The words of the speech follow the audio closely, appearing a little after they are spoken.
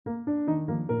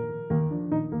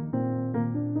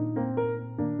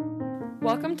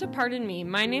Welcome to Pardon Me.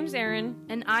 My name's Erin.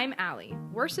 And I'm Allie.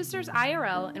 We're sisters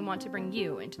IRL and want to bring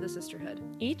you into the sisterhood.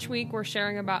 Each week we're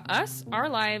sharing about us, our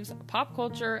lives, pop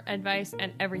culture, advice,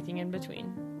 and everything in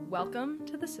between. Welcome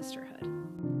to the sisterhood.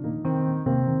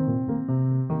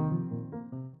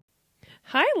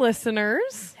 Hi,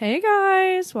 listeners. Hey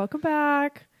guys, welcome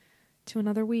back to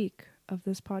another week of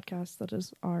this podcast that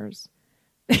is ours.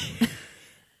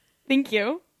 Thank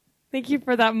you. Thank you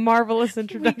for that marvelous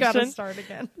introduction. We gotta start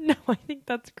again. No, I think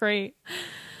that's great.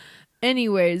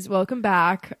 Anyways, welcome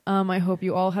back. I hope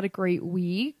you all had a great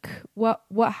week.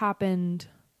 What happened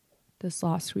this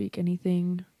last week?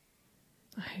 Anything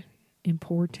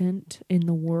important in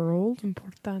the world?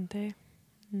 Importante.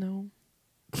 No.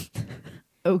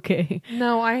 Okay.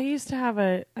 No, I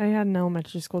had an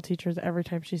elementary school teacher that every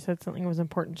time she said something was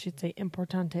important, she'd say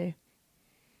importante.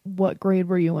 What grade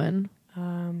were you in?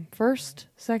 First,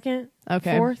 second,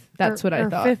 Okay, fourth. that's what I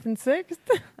thought. Fifth and sixth.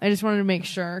 I just wanted to make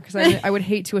sure because I would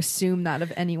hate to assume that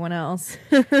of anyone else.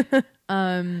 Yeah,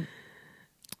 I'm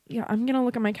gonna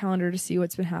look at my calendar to see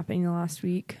what's been happening the last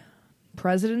week.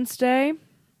 President's Day,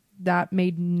 that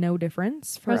made no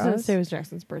difference for President's us. Day was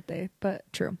Jackson's birthday,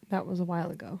 but True. that was a while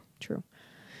ago. True.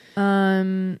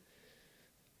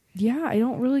 Yeah, I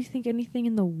don't really think anything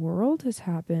in the world has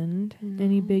happened. No.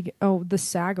 Any big... Oh, the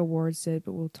SAG Awards did,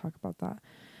 but we'll talk about that.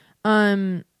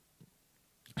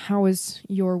 How was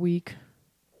your week?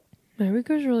 My week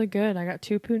was really good. I got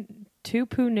two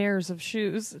pairs of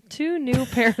shoes. 2 new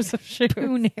pairs of shoes.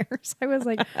 Punairs. I was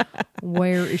like,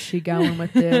 where is she going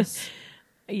with this?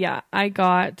 Yeah, I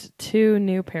got 2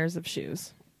 new pairs of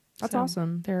shoes. That's So,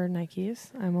 awesome. They're Nikes.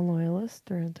 I'm a loyalist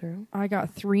through and through. I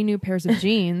got 3 new pairs of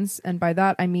jeans, and by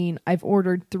that I mean I've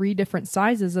ordered 3 different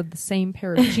sizes of the same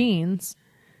pair of jeans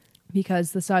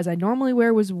because the size I normally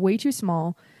wear was way too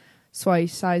small, so I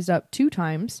sized up 2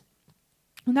 times,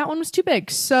 and that one was too big.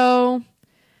 So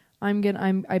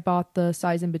I bought the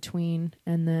size in between,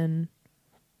 and then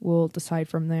we'll decide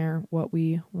from there what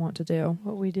we want to do.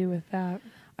 What we do with that.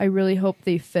 I really hope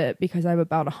they fit because I have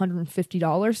about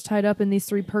 $150 tied up in these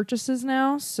 3 purchases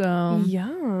now. So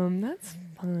Yum, that's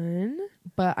fun.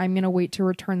 but I'm going to wait to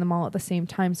return them all at the same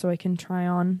time so I can try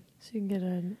on, So you can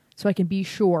get so I can be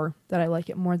sure that I like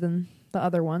it more than the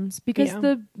other ones. Because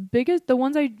Yeah. the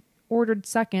ones I ordered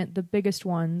second, the biggest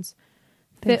ones,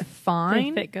 fit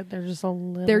fine. They fit good. They're just a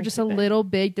little Little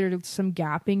big. There's some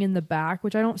gapping in the back,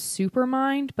 which I don't super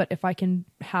mind. But if I can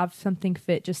have something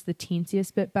fit just the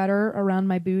teensiest bit better around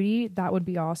my booty, that would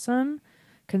be awesome,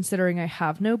 considering I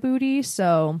have no booty.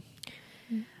 So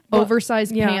Well,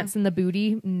 oversized yeah. pants in the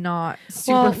booty, not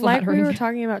super Well, like flattering. we were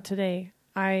talking about today,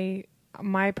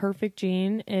 my perfect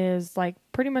jean is like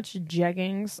pretty much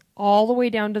jeggings all the way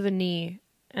down to the knee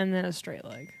and then a straight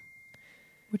leg.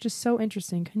 Which is so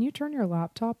interesting. Can you turn your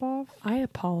laptop off? I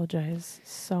apologize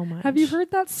so much. Have you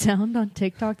heard that sound on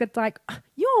TikTok that's like,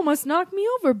 you almost knocked me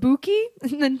over, Buki?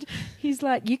 And then he's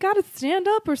like, you got to stand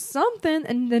up or something.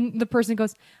 And then the person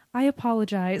goes, I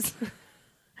apologize.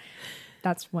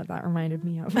 That's what that reminded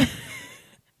me of.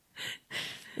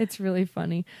 It's really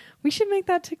funny. We should make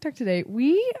that TikTok today.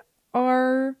 We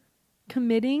are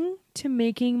committing to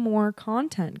making more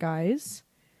content, guys.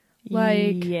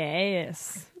 Like,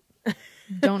 yes.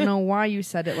 don't know why you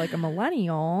said it like a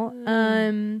millennial.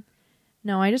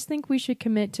 No, I just think we should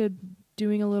commit to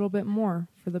doing a little bit more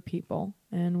for the people,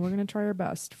 and we're going to try our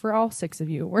best for all 6 of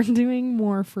you. We're doing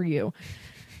more for you.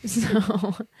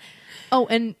 So, oh,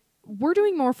 and we're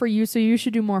doing more for you, so you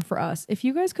should do more for us. If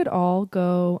you guys could all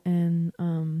go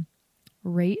and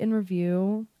rate and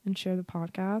review and share the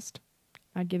podcast,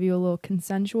 I'd give you a little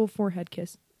consensual forehead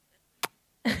kiss.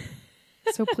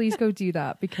 So please go do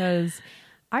that because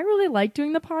I really like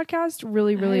doing the podcast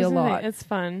really a lot. It's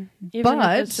fun. Even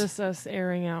But if it's just us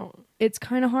airing out. It's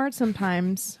kind of hard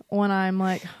sometimes when I'm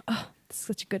like, oh, this is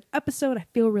such a good episode. I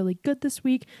feel really good this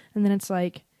week. And then it's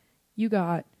like, you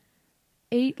got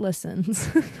 8 listens.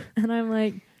 And I'm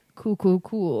like,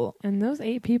 cool. And those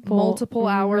 8 people Multiple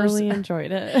hours. really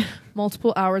enjoyed it.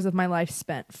 Multiple hours of my life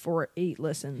spent for 8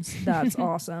 listens. That's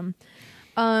awesome.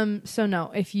 So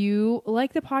no, if you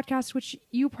like the podcast, which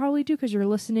you probably do because you're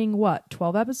listening,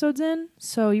 12 episodes in?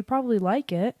 So you probably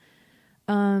like it.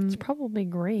 It's probably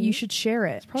great. You should share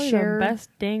it. It's probably share the best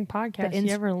dang podcast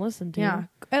you ever listened to. Yeah.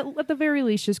 At the very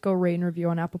least, just go rate and review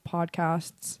on Apple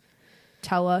Podcasts.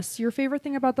 Tell us your favorite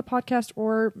thing about the podcast,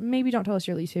 or maybe don't tell us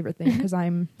your least favorite thing because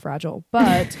I'm fragile.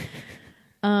 But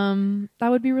that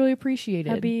would be really appreciated.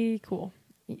 That'd be cool.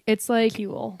 It's like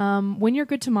Cool. when you're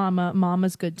good to mama,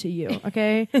 mama's good to you.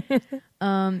 Okay.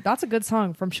 That's a good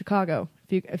song from Chicago.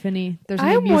 There's any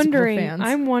musical fans.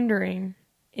 I'm wondering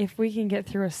if we can get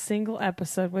through a single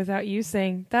episode without you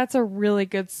saying, that's a really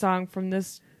good song from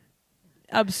this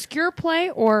obscure play,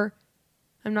 or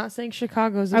I'm not saying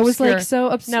Chicago's obscure. I was like so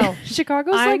upset. No.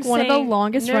 Chicago's I'm like one of the saying-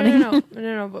 longest no, running.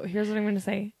 No, but here's what I'm going to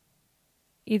say.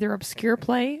 Either obscure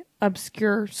play,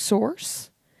 obscure source.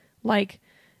 Like,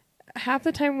 half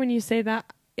the time when you say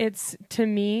that, it's, to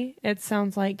me, it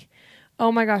sounds like,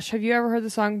 oh my gosh, have you ever heard the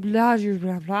song blah,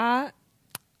 blah, blah, blah?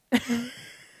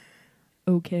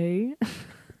 Okay.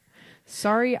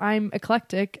 Sorry, I'm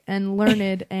eclectic and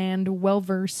learned and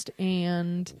well-versed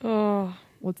and Oh,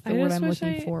 what's the I word just I'm wish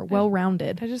looking I- for?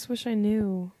 Well-rounded. I just wish I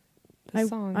knew the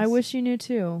songs. I wish you knew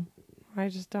too. I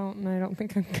just don't, and I don't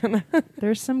think I'm gonna.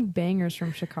 There's some bangers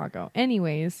from Chicago.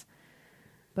 Anyways,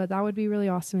 but that would be really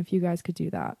awesome if you guys could do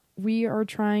that. We are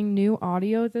trying new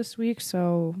audio this week,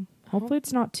 so hopefully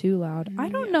it's not too loud. I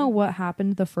don't know what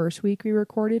happened the first week we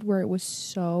recorded where it was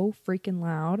so freaking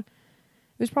loud. It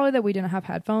was probably that we didn't have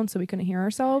headphones, so we couldn't hear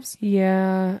ourselves.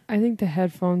 Yeah, I think the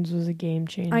headphones was a game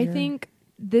changer. I think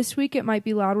this week it might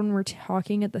be loud when we're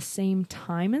talking at the same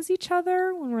time as each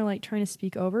other, when we're like trying to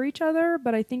speak over each other,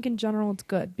 but I think in general it's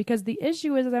good because the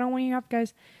issue is I don't want you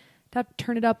guys to have to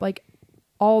turn it up like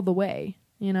all the way,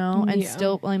 you know, and Yeah.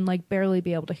 still like barely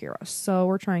be able to hear us. So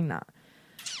we're trying that.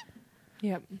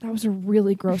 Yep. That was a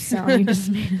really gross sound you just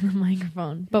made in the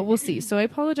microphone, but we'll see. So I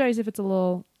apologize if it's a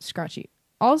little scratchy.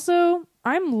 Also,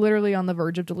 I'm literally on the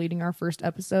verge of deleting our first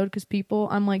episode because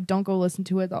I'm like, don't go listen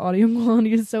to it. The audio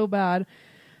quality is so bad.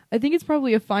 I think it's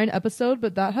probably a fine episode,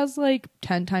 but that has like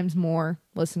 10 times more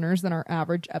listeners than our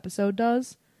average episode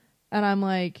does. And I'm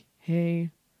like, hey,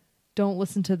 don't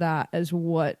listen to that as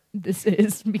what this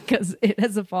is because it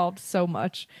has evolved so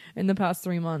much in the past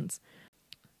 3 months.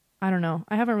 I don't know.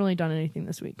 I haven't really done anything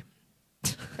this week.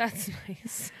 That's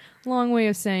nice. Long way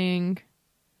of saying,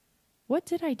 what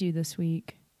did I do this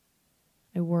week?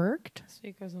 I worked. This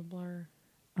week was a blur.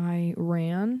 I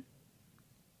ran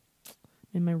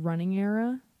in my running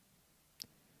era.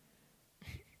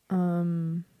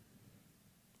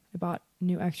 I bought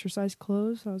new exercise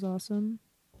clothes. That was awesome.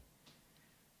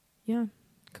 Yeah.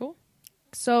 Cool.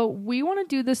 So we want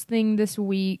to do this thing this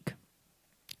week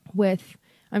with,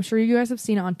 I'm sure you guys have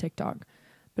seen it on TikTok,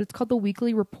 but it's called the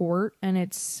Weekly Report, and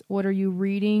it's what are you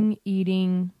reading,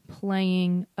 eating,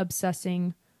 playing,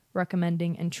 obsessing,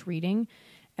 recommending, and treating.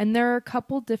 And there are a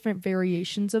couple different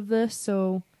variations of this,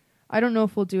 so I don't know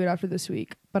if we'll do it after this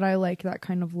week, but I like that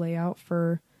kind of layout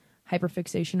for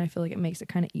hyperfixation. I feel like it makes it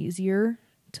kind of easier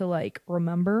to like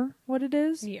remember what it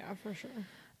is. Yeah, for sure.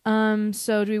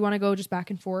 So do we want to go just back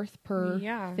and forth per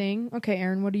Yeah. thing? Okay,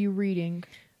 Erin, what are you reading?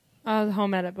 The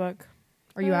home edit book.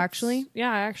 Are you actually?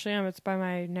 Yeah, I actually am. It's by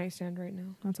my nightstand right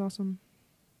now. That's awesome.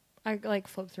 I like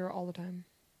flip through it all the time.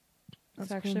 That's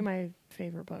It's actually cool. my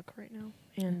favorite book right now,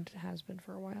 and has been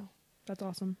for a while. That's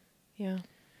awesome. Yeah.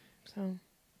 So,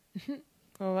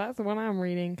 well, that's what I'm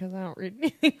reading because I don't read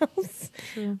anything else.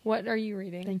 True. What are you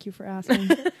reading? Thank you for asking.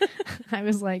 I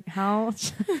was like, how?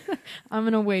 I'm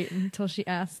going to wait until she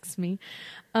asks me.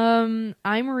 I'm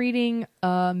reading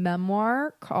a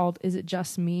memoir called Is It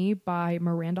Just Me by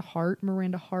Miranda Hart.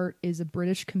 Miranda Hart is a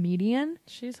British comedian.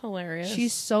 She's hilarious.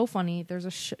 She's so funny. There's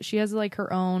a she has like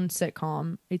her own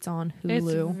sitcom. It's on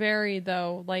Hulu. It's very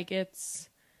though, like it's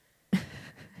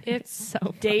So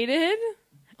funny. dated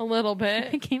a little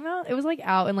bit. It came out. It was like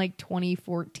out in like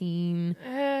 2014.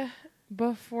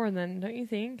 Before then, don't you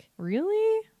think?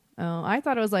 Really? Oh, I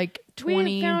thought it was like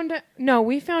 20.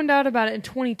 We found out about it in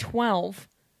 2012.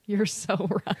 You're so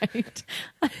right.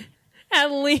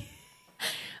 At least.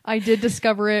 I did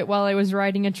discover it while I was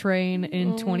riding a train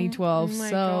in 2012. Oh my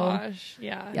so gosh,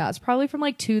 yeah. yeah, it's probably from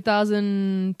like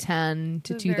 2010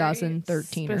 to It's a very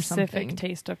 2013 or something. Specific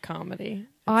taste of comedy.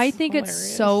 I think it's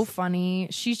so hilarious. funny.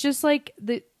 She's just like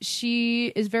she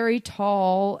is very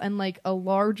tall and like a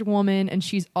large woman, and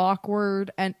she's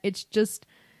awkward, and it's just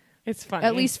It's funny.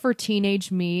 at least for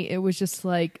teenage me, it was just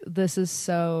like this is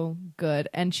so good,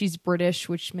 and she's British,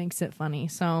 which makes it funny.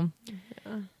 So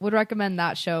would recommend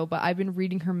that show. But I've been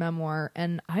reading her memoir,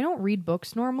 and I don't read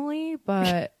books normally,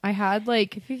 but I had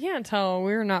like if you can't tell,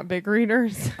 we're not big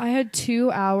readers. I had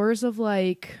 2 hours of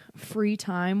like free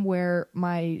time where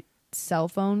my cell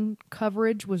phone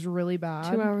coverage was really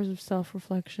bad. 2 hours of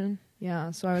self-reflection.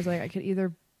 Yeah, so I was like, I could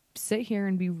either sit here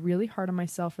and be really hard on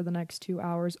myself for the next 2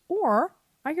 hours, or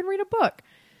I can read a book.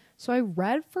 So I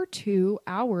read for 2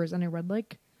 hours, and I read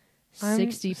like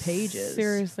 60 pages.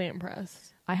 Seriously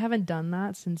impressed. I haven't done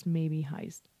that since maybe high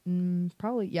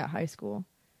school.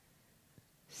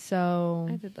 So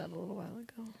I did that a little while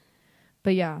ago.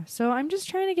 but yeah, so I'm just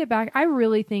trying to get back. I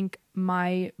really think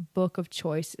my book of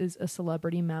choice is a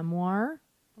celebrity memoir.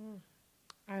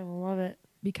 I love it.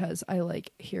 because I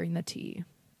like hearing the tea.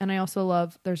 And I also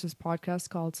love, there's this podcast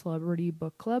called Celebrity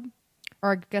Book Club,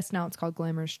 or I guess now it's called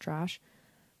Glamorous Trash,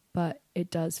 but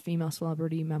it does female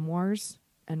celebrity memoirs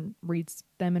and reads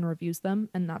them and reviews them,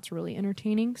 and that's really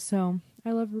entertaining. So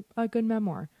I love a good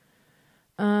memoir.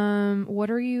 What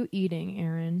are you eating,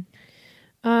 Erin?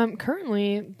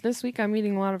 Currently, this week I'm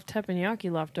eating a lot of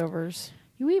teppanyaki leftovers.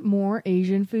 You eat more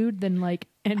Asian food than like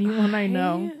anyone I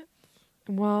know.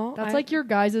 Well, That's like your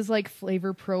guys' like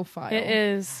flavor profile. It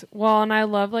is. Well, and I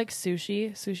love like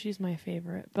sushi. Sushi's my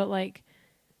favorite. But like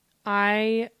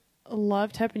I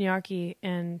love teppanyaki,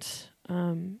 and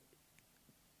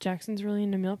Jackson's really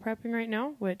into meal prepping right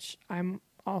now, which I'm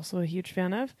also a huge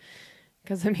fan of,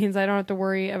 because it means I don't have to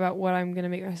worry about what I'm going to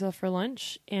make myself for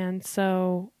lunch. And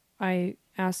so I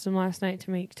asked him last night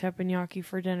to make teppanyaki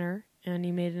for dinner, and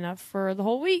he made enough for the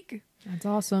whole week. That's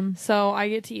awesome. So I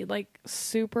get to eat like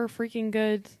super freaking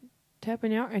good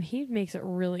teppanyaki, and he makes it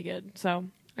really good. So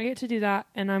I get to do that,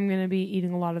 and I'm going to be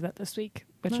eating a lot of that this week,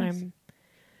 which Nice. I'm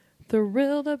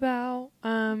thrilled about.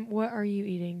 What are you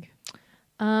eating?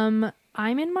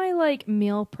 I'm in my like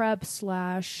meal prep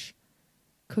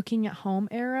 / cooking at home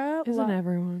era. Isn't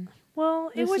everyone? Well,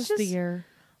 it This was is just the year.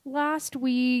 last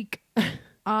week.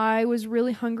 I was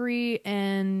really hungry,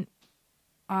 and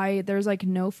there's like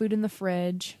no food in the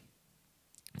fridge.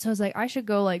 So I was like, I should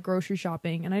go like grocery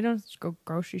shopping, and I don't go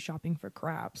grocery shopping for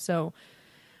crap. So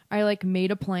I like made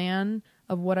a plan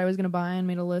of what I was going to buy and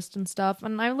made a list and stuff.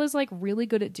 And I was like really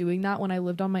good at doing that when I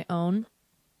lived on my own.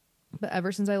 But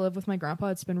ever since I live with my grandpa,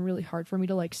 it's been really hard for me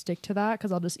to like stick to that,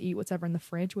 because I'll just eat what's ever in the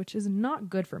fridge, which is not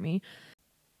good for me.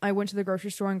 I went to the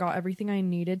grocery store and got everything I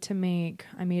needed to make.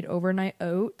 I made overnight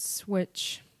oats,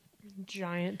 which...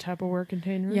 Giant Tupperware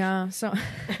containers. Yeah, so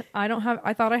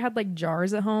I thought I had like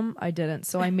jars at home. I didn't.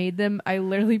 So I made them. I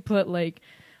literally put like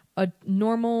a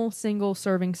normal single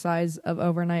serving size of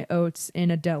overnight oats in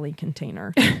a deli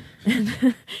container.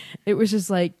 And it was just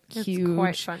like It's huge.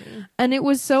 quite funny. And it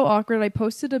was so awkward. I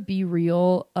posted a be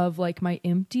reel of like my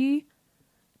empty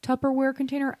Tupperware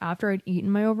container after I'd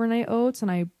eaten my overnight oats,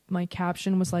 and my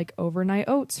caption was like, overnight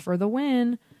oats for the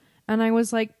win. And I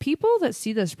was like, people that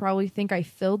see this probably think I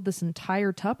filled this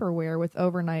entire Tupperware with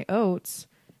overnight oats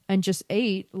and just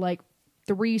ate like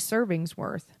 3 servings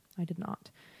worth. I did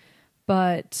not.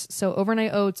 But so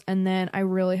overnight oats. And then I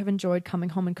really have enjoyed coming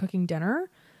home and cooking dinner.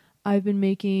 I've been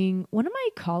making one of my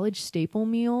college staple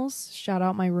meals. Shout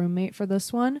out my roommate for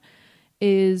this one.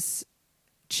 Is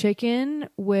chicken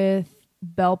with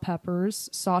bell peppers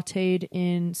sauteed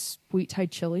in sweet Thai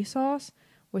chili sauce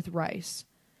with rice.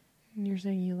 You're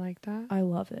saying you like that? I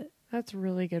love it. That's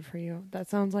really good for you. That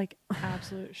sounds like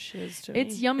absolute shiz to me.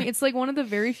 It's yummy. It's like one of the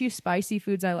very few spicy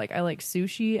foods I like. I like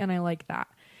sushi, and I like that.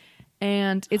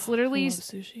 And it's literally, I love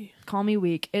sushi. call me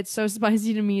weak, it's so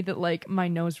spicy to me that like my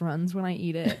nose runs when I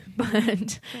eat it.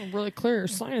 But Really clear your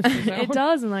sinuses out. it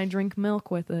does, and I drink milk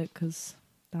with it, because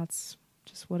that's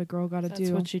just what a girl got to That's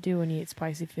do. what you do when you eat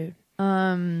spicy food.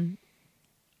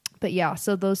 But yeah,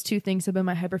 so those 2 things have been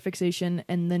my hyperfixation,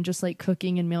 and then just like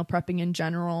cooking and meal prepping in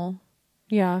general.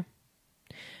 Yeah.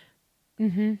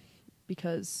 Mm-hmm.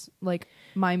 Because like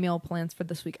my meal plans for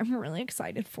this week, I'm really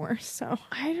excited for. So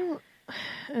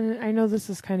And I know this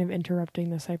is kind of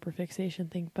interrupting this hyperfixation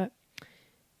thing, but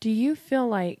do you feel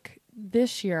like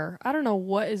this year, I don't know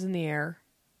what is in the air.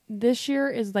 This year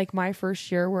is like my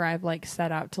first year where I've like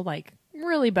set out to like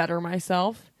really better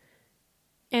myself.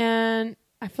 And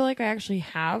I feel like I actually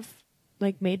have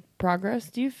like made progress.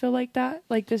 Do you feel like that?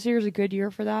 Like this year is a good year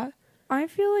for that? I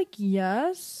feel like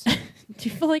yes. Do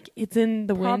you feel like it's in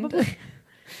the wind? Probably.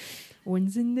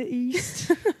 Wind's in the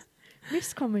east.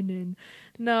 Mist coming in.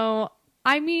 No,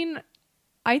 I mean,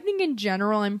 I think in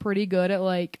general I'm pretty good at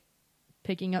like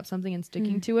picking up something and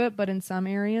sticking to it, but in some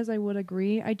areas I would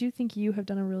agree. I do think you have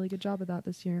done a really good job of that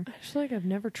this year. I feel like I've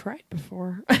never tried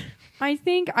before. I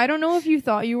don't know if you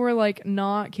thought you were like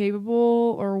not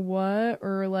capable or what,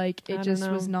 or like I it don't just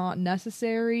know. was not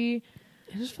necessary.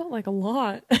 It just felt like a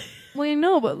lot. Well, I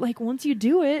know, but like once you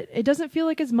do it, it doesn't feel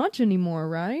like as much anymore,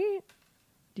 right?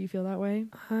 Do you feel that way?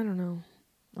 I don't know.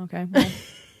 Okay. Well,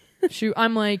 shoot,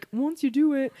 I'm like, once you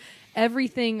do it,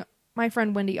 everything. My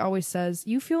friend Wendy always says,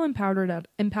 you feel empowered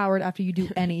after you do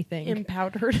anything.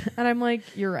 Empowdered. And I'm like,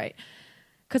 you're right.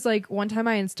 Because like one time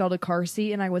I installed a car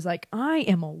seat and I was like, I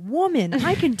am a woman.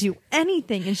 I can do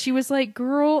anything. And she was like,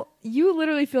 girl, you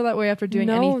literally feel that way after doing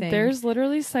anything. There's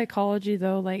literally psychology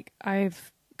though. Like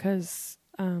I've heard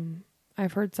some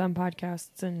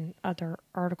podcasts and other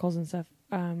articles and stuff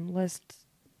list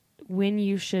when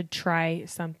you should try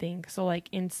something. So like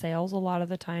in sales, a lot of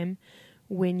the time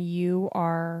when you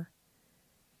are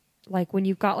like when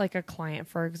you've got like a client,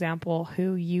 for example,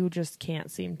 who you just can't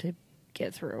seem to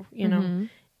get through, you know,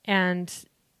 and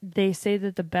they say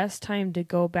that the best time to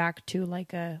go back to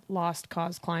like a lost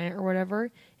cause client or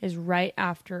whatever is right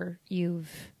after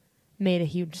you've made a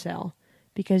huge sale,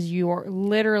 because you're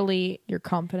literally Your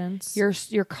confidence.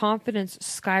 your confidence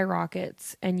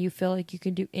skyrockets and you feel like you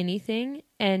can do anything,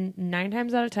 and 9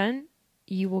 times out of 10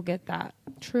 you will get that.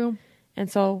 True. And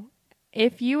so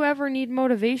if you ever need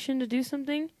motivation to do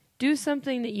something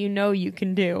that you know you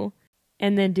can do,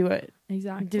 and then do it.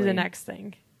 Exactly. Do the next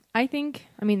thing. I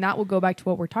mean, that will go back to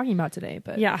what we're talking about today,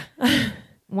 but Yeah.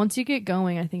 once you get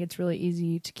going, I think it's really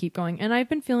easy to keep going. And I've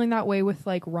been feeling that way with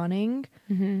like running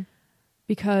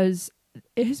because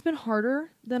it has been harder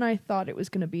than I thought it was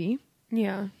going to be.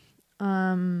 Yeah.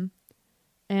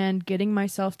 And getting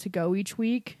myself to go each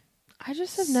week. I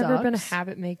just have never been a Sucks.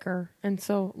 habit maker. And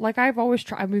so like I've always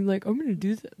tried, I've been like, I'm going to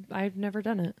do this. I've never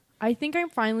done it. I think I'm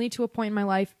finally to a point in my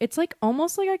life. It's like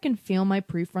almost like I can feel my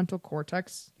prefrontal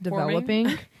cortex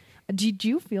developing. Did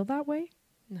you feel that way?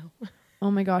 No.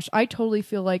 Oh my gosh. I totally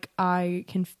feel like I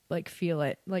can like feel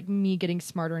it, like me getting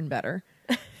smarter and better.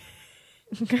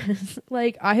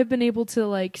 Like I have been able to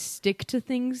like stick to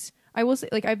things. I will say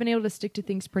like I've been able to stick to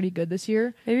things pretty good this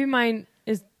year. Maybe mine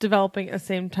is developing at the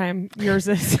same time yours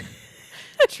is.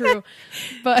 True.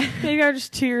 But Maybe I'm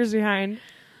just 2 years behind.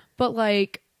 But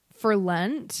like for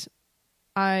Lent,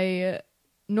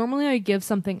 normally I give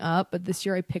something up, but this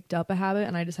year I picked up a habit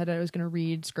and I decided I was going to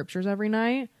read scriptures every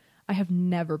night. I have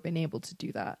never been able to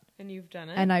do that. And you've done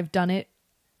it? And I've done it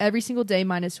every single day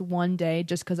minus one day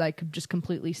just because I could just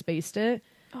completely spaced it.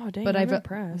 Oh, dang. But I'm I've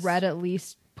impressed. read at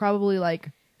least probably like,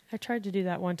 I tried to do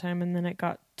that one time and then it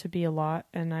got to be a lot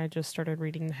and I just started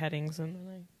reading the headings and then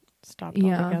I stopped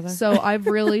altogether. So I've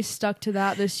really stuck to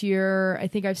that this year. I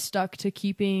think I've stuck to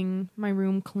keeping my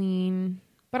room clean,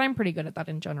 but I'm pretty good at that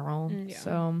in general. Yeah.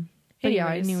 So, but yeah,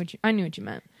 I Anyways. knew what you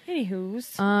meant.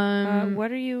 Anywho's,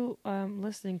 what are you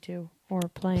listening to or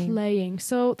playing? Playing.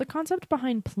 So the concept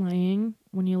behind playing,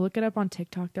 when you look it up on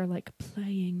TikTok, they're like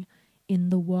playing in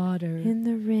the water, In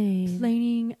the rain.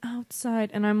 playing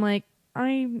outside, and I'm like,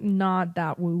 I'm not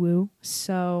that woo woo.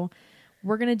 So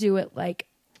we're gonna do it like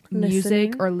music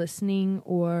Listening. or listening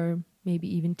or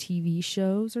maybe even TV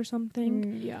shows or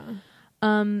something. Yeah.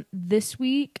 This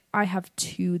week I have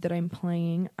 2 that I'm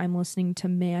playing. I'm listening to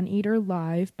Maneater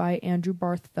Live by Andrew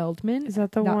Barth Feldman. Is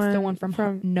that the That's one? the one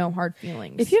from No Hard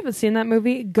Feelings. If you haven't seen that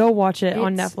movie, go watch it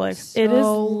on It's Netflix. It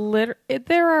is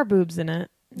there are boobs in it.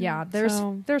 yeah,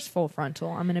 So- there's full frontal.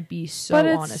 I'm gonna be so But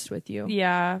it's- honest with you.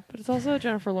 Yeah, but it's also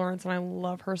Jennifer Lawrence and I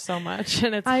love her so much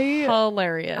and it's I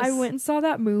hilarious. I went and saw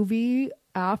that movie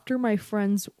after my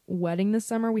friend's wedding this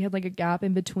summer. We had like a gap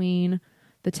in between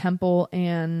the temple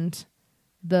and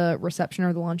the reception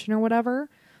or the luncheon or whatever.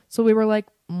 So we were like,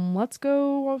 let's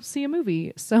go see a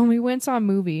movie. So we went and saw a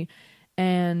movie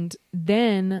and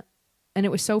it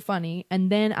was so funny.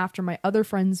 And then after my other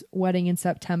friend's wedding in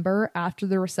September, after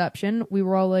the reception, we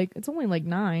were all like, it's only like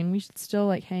 9. We should still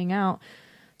like hang out.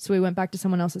 So we went back to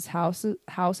someone else's house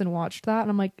and watched that.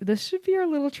 And I'm like, this should be our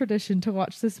little tradition to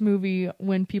watch this movie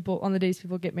on the days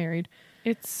people get married.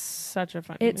 It's such a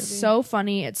funny It's movie. so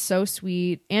funny. It's so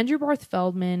sweet. Andrew Barth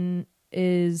Feldman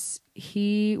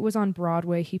he was on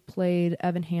Broadway. He played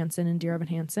Evan Hansen in Dear Evan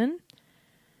Hansen.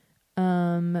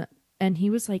 And he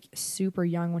was like super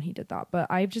young when he did that. But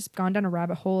I've just gone down a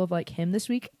rabbit hole of like him this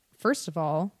week. First of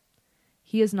all,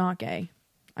 he is not gay.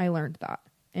 I learned that.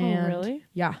 And really?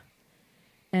 yeah.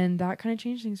 And that kind of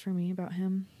changed things for me about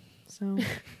him. So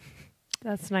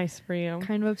That's nice for you.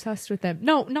 kind of obsessed with him.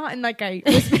 No, not in like I'm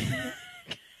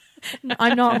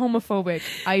not homophobic.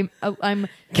 I'm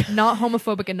not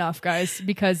homophobic enough, guys,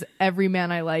 because every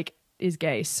man I like is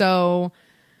gay. So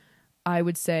I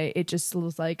would say it just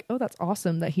was like, oh, that's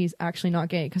awesome that he's actually not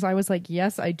gay. Because I was like,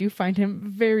 yes, I do find him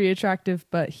very attractive,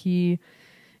 but he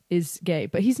is gay.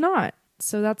 But he's not.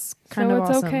 So that's kind of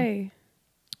it's awesome. okay.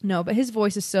 No, but his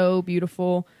voice is so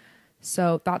beautiful.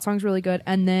 So that song's really good.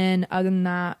 And then other than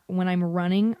that, when I'm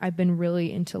running, I've been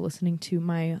really into listening to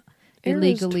my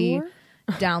illegally Tour?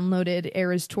 downloaded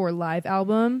Eras Tour live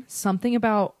album. Something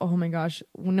about, oh my gosh,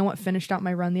 you know what finished out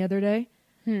my run the other day?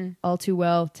 All Too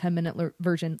Well 10-minute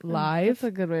version live. That's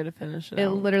a good way to finish it. It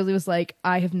out. literally was like,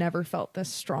 I have never felt this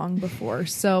strong before.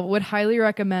 So would highly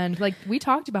recommend, like we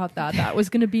talked about that. That was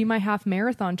going to be my half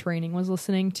marathon training, was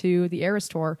listening to the Eras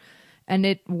Tour. And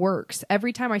it works.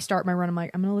 Every time I start my run, I'm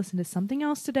like, I'm going to listen to something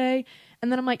else today. And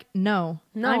then I'm like, no,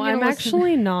 I'm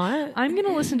actually not. I'm going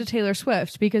to listen to Taylor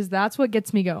Swift because that's what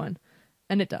gets me going.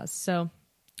 And it does. So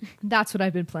that's what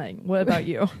I've been playing. What about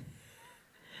you?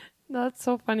 That's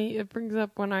so funny. It brings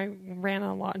up when I ran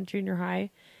a lot in junior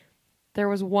high. there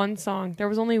was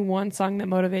only one song that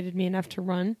motivated me enough to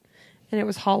run, and it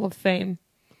was Hall of Fame.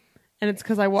 And it's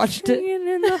because I watched it.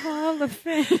 In the Hall of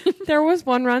Fame. There was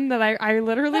one run that I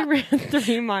literally ran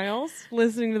 3 miles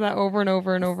listening to that over and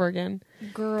over and over again.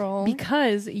 Girl.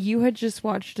 Because you had just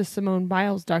watched a Simone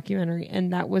Biles documentary,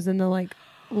 and that was in the like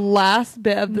last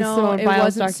bit of the Simone Biles it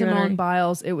wasn't documentary. Simone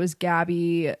Biles. It was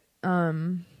Gabby.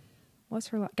 What's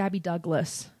her? Gabby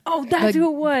Douglas. Oh, that's who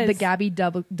it was. The Gabby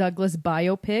Douglas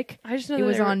biopic. I just know it that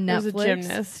was on it was Netflix. a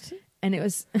gymnast. And it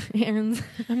was Aaron's.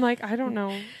 I'm like, I don't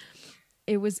know.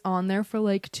 It was on there for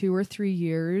like 2 or 3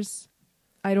 years.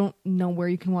 I don't know where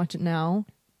you can watch it now,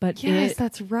 but Yes,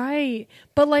 that's right.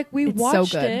 But like we It's so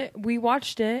watched good. it. We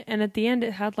watched it, and at the end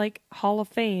it had like Hall of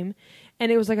Fame,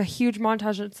 and it was like a huge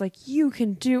montage. It's like you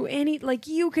can do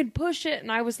you can push it,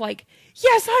 and I was like,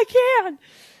 yes, I can.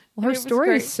 well, her It was story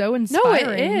great. is so No,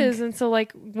 inspiring. it is. And so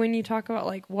like when you talk about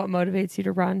like what motivates you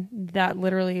to run, that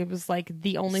literally was like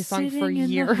the only song for Sitting in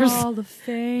the years Hall of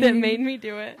Fame. that made me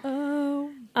do it.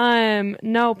 Oh.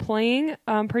 No, playing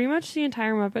pretty much the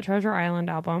entire Muppet Treasure Island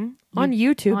album on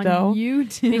YouTube On though.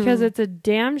 YouTube. Because it's a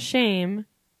damn shame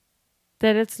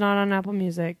that it's not on Apple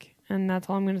Music, and that's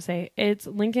all I'm going to say.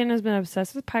 Lincoln has been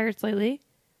obsessed with pirates lately,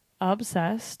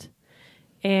 obsessed,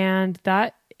 and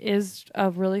that is a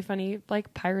really funny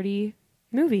like piratey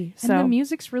movie. So and the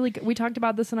music's really good. We talked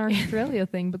about this in our Australia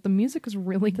thing, but the music is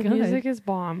really the good. music is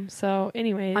bomb. So,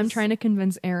 anyways, I'm trying to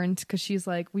convince Erin because she's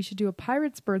like, we should do a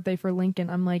pirate's birthday for Lincoln.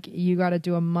 I'm like, you got to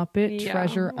do a Muppet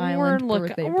Treasure Island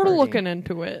birthday We're party. looking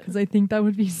into it. Because I think that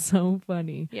would be so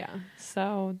funny. Yeah.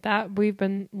 So that we've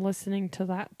been listening to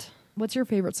that. What's your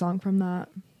favorite song from that?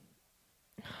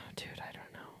 Dude, I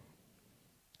don't know.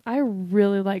 I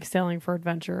really like Sailing for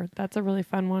Adventure. That's a really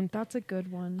fun one. That's a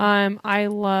good one. I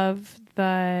love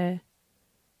the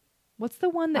What's the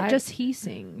one that I- just he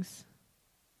sings?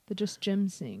 That just Jim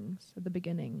sings at the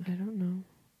beginning. I don't know.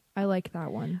 I like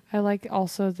that one. I like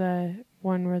also the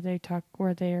one where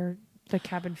they're the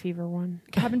cabin fever one.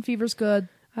 Cabin Fever's good.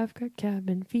 I've got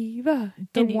cabin fever.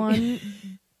 The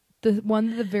one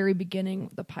at the very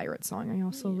beginning, the pirate song, I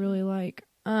also really like.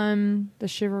 The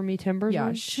Shiver Me Timbers Yeah,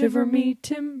 one. shiver me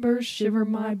timbers, shiver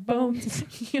my bones.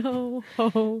 Yo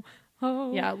ho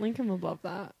ho. Yeah, Lincoln would love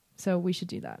that. So we should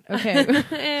do that. Okay.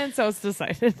 And so it's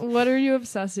decided. What are you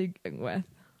obsessing with?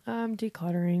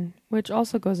 Decluttering, which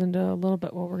also goes into a little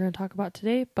bit what we're going to talk about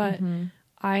today, but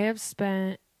I have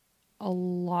spent a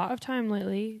lot of time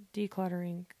lately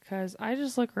decluttering because I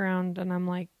just look around and I'm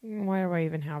like, why do I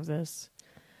even have this?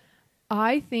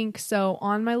 I think so.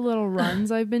 On my little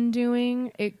runs I've been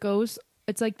doing, it's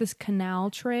like this canal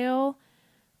trail.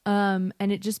 And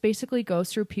it just basically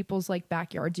goes through people's like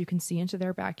backyards. You can see into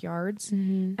their backyards.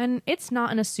 And it's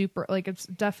not in a super, like it's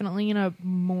definitely in a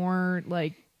more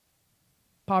like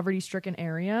poverty stricken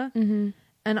area.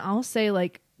 And I'll say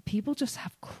like people just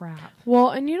have crap. Well,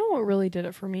 and you know what really did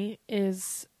it for me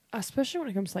is, especially when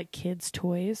it comes to like kids'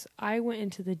 toys, I went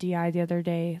into the DI the other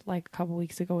day, like a couple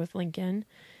weeks ago with Lincoln,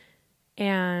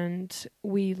 and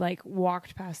we like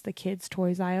walked past the kids'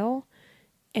 toys aisle,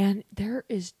 and there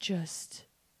is just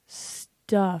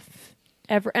stuff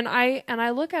ever. And I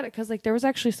look at it because like there was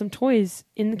actually some toys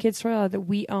in the kids' toy aisle that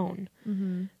we own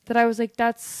that I was like,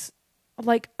 that's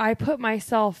like, I put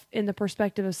myself in the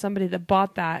perspective of somebody that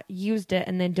bought that, used it,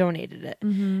 and then donated it.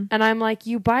 And I'm like,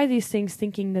 you buy these things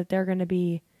thinking that they're going to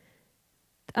be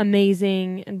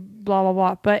amazing and blah, blah,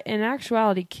 blah. But in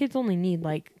actuality, kids only need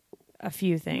like a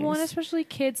few things. Well, and especially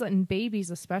kids and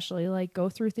babies especially like go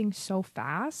through things so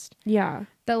fast Yeah.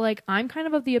 that like I'm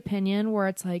kind of the opinion where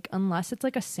it's like unless it's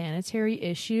like a sanitary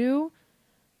issue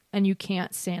and you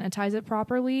can't sanitize it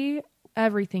properly,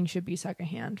 everything should be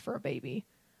secondhand for a baby.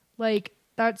 Like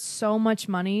that's so much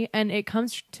money, and it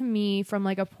comes to me from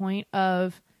like a point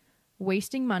of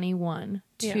wasting money, one,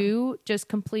 Yeah. two, just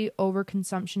complete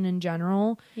overconsumption in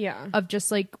general Yeah. of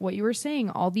just like what you were saying,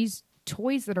 all these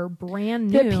toys that are brand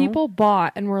new That people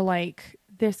bought and were like,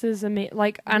 this is amazing.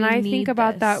 Like, and We I think need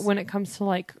about that this. when it comes to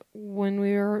like when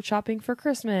we were shopping for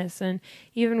Christmas and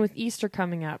even with Easter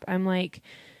coming up, I'm like,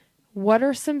 what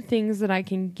are some things that I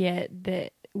can get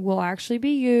that will actually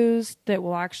be used, that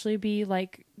will actually be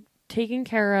like taken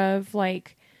care of?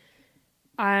 Like,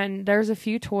 and there's a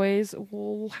few toys.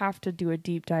 We'll have to do a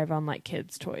deep dive on like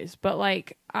kids' toys, but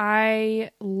like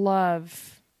I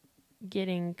love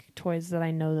getting toys that I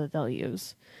know that they'll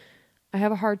use. I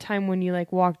have a hard time when you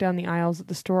like walk down the aisles at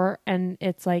the store and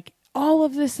it's like all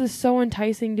of this is so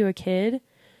enticing to a kid,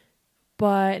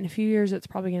 but in a few years, it's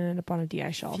probably going to end up on a DI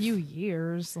shelf. Few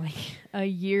years, like a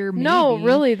year, maybe. No,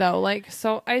 really though. Like,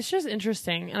 so it's just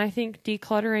interesting. And I think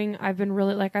decluttering, I've been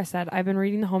really, like I said, I've been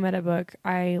reading the Home Edit book.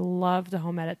 I love the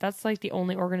Home Edit. That's like the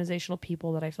only organizational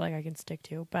people that I feel like I can stick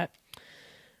to, but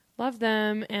love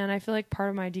them. And I feel like part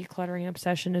of my decluttering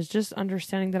obsession is just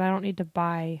understanding that I don't need to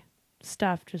buy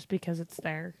stuff just because it's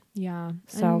there. Yeah.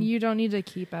 So And you don't need to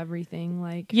keep everything.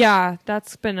 Like, yeah,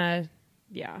 that's been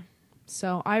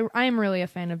So I am really a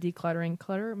fan of decluttering.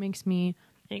 Clutter makes me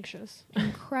anxious.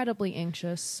 incredibly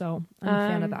anxious. So I'm a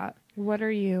fan of that. What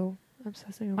are you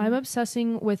obsessing over? I'm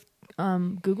obsessing with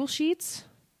Google Sheets.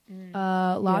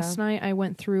 Last night I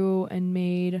went through and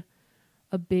made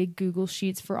a big Google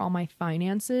Sheets for all my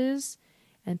finances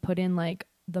and put in like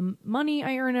the money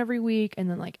I earn every week and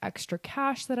then like extra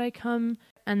cash that I come.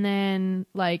 And then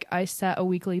like I set a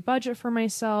weekly budget for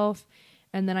myself.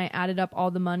 And then I added up all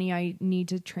the money I need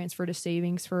to transfer to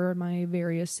savings for my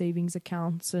various savings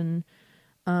accounts and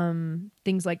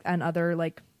things like, and other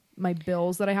like my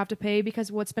bills that I have to pay,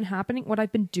 because what's been happening, what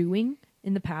I've been doing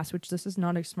in the past, which this is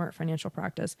not a smart financial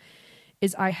practice,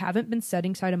 is I haven't been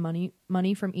setting aside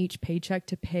money from each paycheck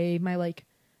to pay my like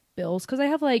bills. Cause I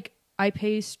have like, I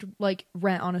pay like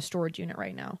rent on a storage unit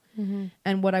right now. Mm-hmm.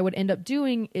 And what I would end up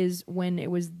doing is when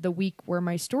it was the week where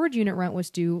my storage unit rent was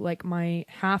due, like my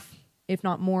half, if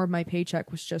not more of my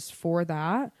paycheck was just for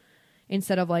that,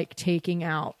 instead of like taking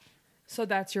out. So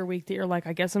that's your week that you're like,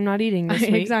 I guess I'm not eating this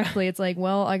week. Exactly. It's like,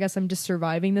 well, I guess I'm just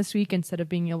surviving this week instead of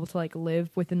being able to like live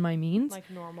within my means.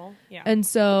 Like normal. Yeah. And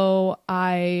so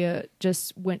I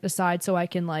just went aside so I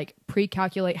can like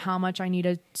pre-calculate how much I need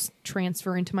to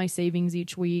transfer into my savings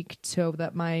each week so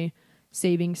that my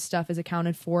savings stuff is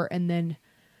accounted for. And then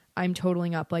I'm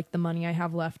totaling up like the money I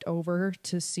have left over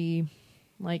to see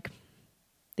like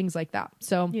things like that.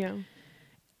 So yeah.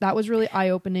 That was really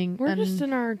eye-opening. We're just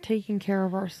in our taking care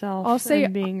of ourselves. I'll say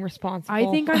and being responsible. I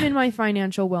think I'm in my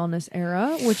financial wellness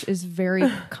era, which is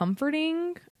very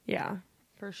comforting. Yeah,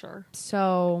 for sure.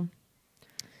 So,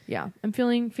 yeah, I'm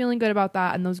feeling good about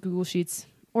that. And those Google Sheets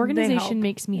organization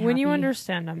makes me happy. When you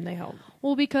understand them, they help.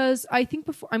 Well, because I think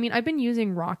I've been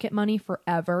using Rocket Money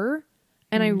forever.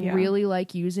 And I really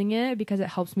like using it because it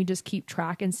helps me just keep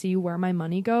track and see where my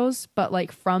money goes. But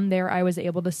like from there, I was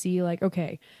able to see like,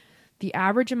 okay, the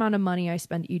average amount of money I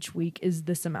spend each week is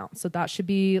this amount. So that should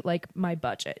be like my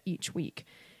budget each week.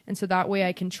 And so that way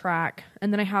I can track.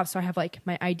 And then I have like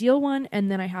my ideal one. And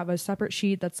then I have a separate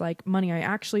sheet that's like money I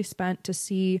actually spent to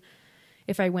see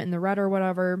if I went in the red or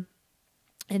whatever.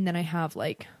 And then I have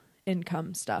like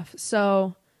income stuff.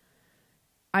 So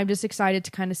I'm just excited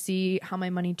to kind of see how my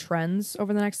money trends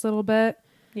over the next little bit.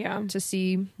 Yeah. To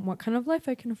see what kind of life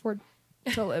I can afford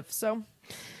to live. So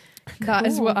that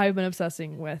is what I've been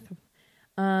obsessing with.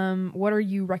 What are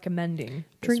you recommending?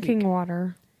 Drinking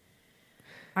water.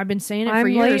 I've been saying it for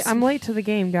years. I'm late to the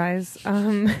game, guys.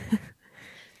 I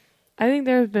think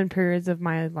there's been periods of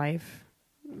my life,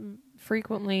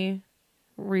 frequently,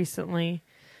 recently,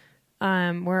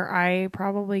 where I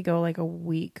probably go like a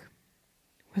week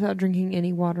without drinking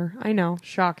any water. I know,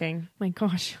 shocking. My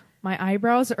gosh, my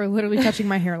eyebrows are literally touching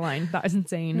my hairline. That is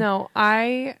insane. No,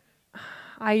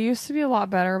 I used to be a lot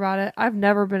better about it. I've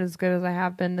never been as good as I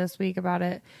have been this week about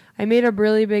it. I made a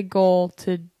really big goal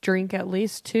to drink at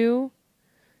least 2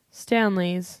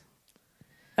 Stanleys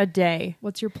a day.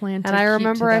 What's your plan? And I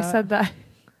remember I said that,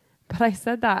 but I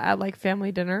said that at like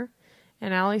family dinner,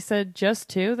 and Allie said just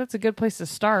 2. That's a good place to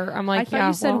start. I'm like, I thought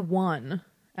you said 1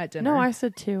 at dinner. No, I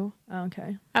said 2. Oh,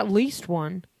 okay, at least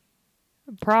 1,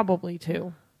 probably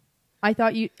 2. I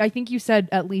think you said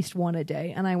at least 1 a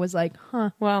day, and I was like, huh.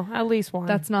 Well, at least 1.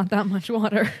 That's not that much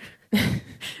water.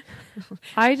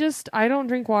 I don't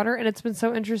drink water, and it's been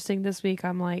so interesting this week.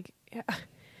 I'm like,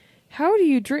 how do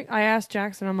you drink? I asked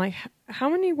Jackson, I'm like, how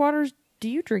many waters do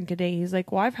you drink a day? He's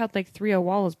like, well, I've had like 3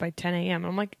 Owalas by 10 a.m.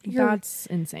 I'm like, that's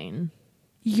insane.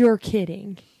 You're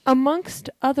kidding.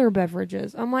 Amongst other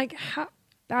beverages. I'm like, how?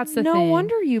 That's the thing. No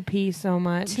wonder you pee so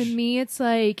much. To me, it's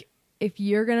like, if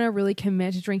you're going to really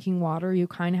commit to drinking water, you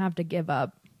kind of have to give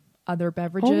up other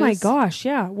beverages. Oh my gosh,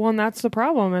 yeah. Well, and that's the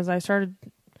problem is I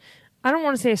don't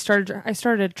want to say I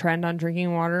started a trend on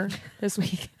drinking water this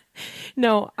week.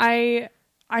 No, I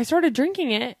started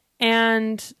drinking it,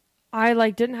 and I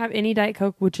like didn't have any Diet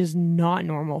Coke, which is not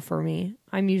normal for me.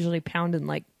 I'm usually pounding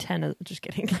like 10 just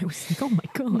kidding. I was like, oh my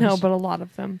gosh. No, but a lot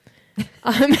of them.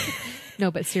 No,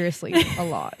 but seriously, a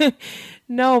lot.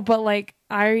 No, but like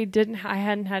I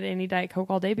hadn't had any Diet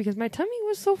Coke all day because my tummy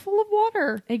was so full of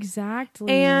water. Exactly.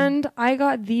 And I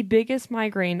got the biggest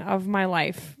migraine of my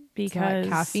life because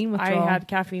caffeine withdrawal. I had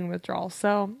caffeine withdrawal.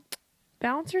 So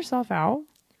balance yourself out.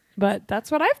 But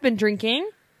that's what I've been drinking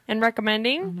and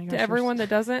recommending Oh my gosh, to everyone that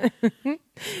doesn't.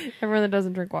 Everyone that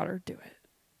doesn't drink water, do it.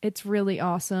 It's really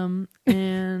awesome,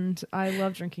 and I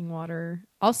love drinking water.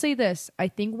 I'll say this. I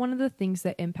think one of the things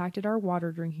that impacted our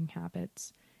water drinking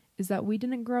habits is that we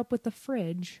didn't grow up with a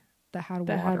fridge that had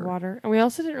water. And we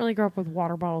also didn't really grow up with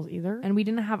water bottles either. And we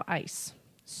didn't have ice.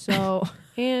 So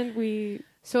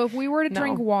So if we were to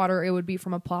drink water, it would be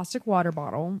from a plastic water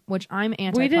bottle, which I'm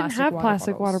anti-plastic. We didn't have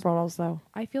plastic water water bottles though.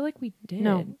 I feel like we did.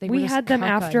 No, They we were just had them cucka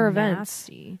after events.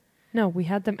 nasty. No, we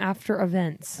had them after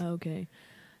events. Okay.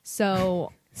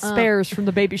 So Spares from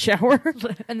the baby shower.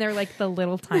 and they're like the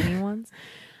little tiny ones.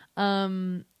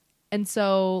 And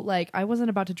so like I wasn't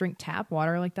about to drink tap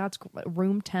water. Like that's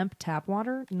room temp tap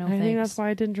water. No, I thanks. think that's why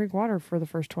I didn't drink water for the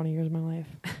first 20 years of my life.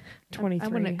 23. I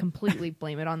wouldn't completely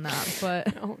blame it on that,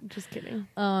 but No, just kidding.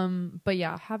 but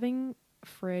yeah, having a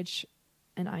fridge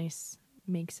and ice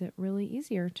makes it really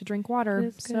easier to drink water. It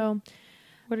is good. So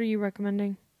What are you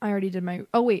recommending? I already did my.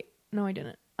 Oh wait, no, I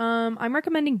didn't. I'm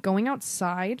recommending going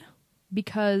outside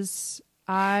because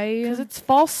Because it's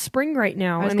fall spring right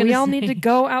now, I was and we gonna all say. need to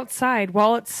go outside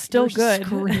while it's still You're good.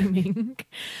 Screaming.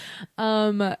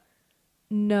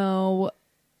 No.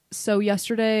 So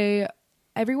yesterday,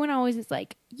 everyone always is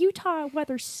like, Utah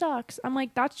weather sucks. I'm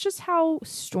like, that's just how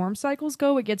storm cycles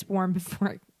go. It gets warm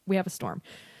before we have a storm.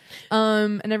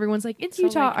 And everyone's like, it's So,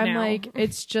 Utah. like, I'm now. like,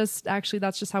 it's just actually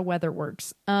that's just how weather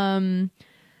works.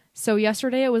 So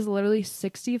yesterday it was literally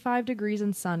 65 degrees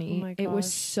and sunny. Oh my It was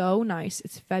gosh. so nice.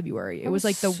 It's February. It I was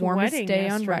like the warmest sweating day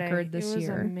on yesterday. record this It was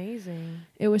year. amazing.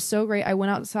 It was so great. I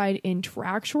went outside in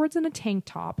track shorts and a tank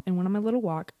top and went on my little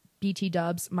walk. BT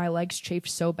dubs. My legs chafed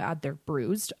so bad they're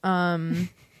bruised.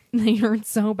 They hurt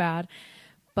so bad.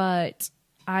 But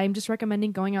I'm just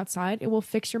recommending going outside. It will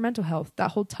fix your mental health.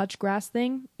 That whole touch grass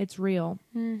thing, it's real.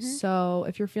 So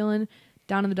if you're feeling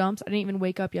down in the dumps, I didn't even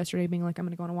wake up yesterday being like, I'm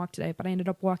going to go on a walk today. But I ended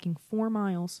up walking 4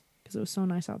 miles because it was so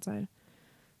nice outside.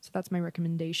 So that's my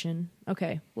recommendation.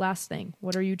 Okay, last thing.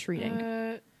 What are you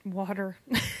treating? Water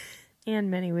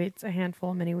and mini wheats. A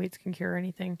handful of mini wheats can cure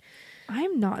anything.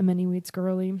 I'm not a mini wheats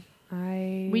girly.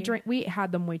 We We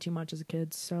had them way too much as a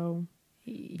kid, so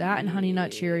that and Honey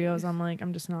Nut Cheerios, I'm like,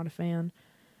 I'm just not a fan.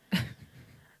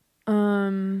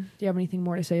 Do you have anything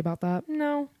more to say about that?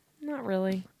 No, not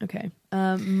really. Okay.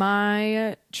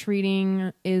 My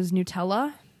treating is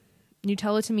Nutella.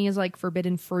 Nutella to me is like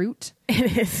forbidden fruit.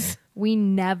 It is. We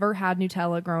never had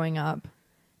Nutella growing up.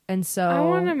 And so I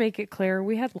want to make it clear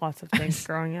we had lots of things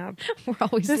growing up. we're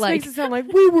always This like, makes it sound like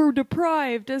we were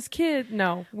deprived as kids.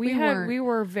 No, We weren't. we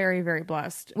were very, very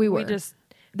blessed. We were.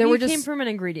 We were came just from an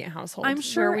ingredient household. I'm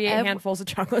sure where we ate handfuls of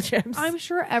chocolate chips. I'm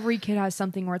sure every kid has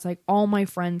something where it's like all my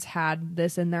friends had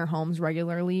this in their homes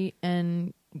regularly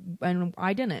and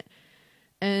I didn't.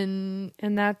 And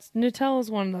that's Nutella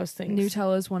is one of those things.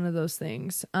 Nutella is one of those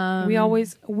things.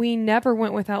 We never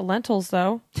went without lentils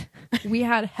though. We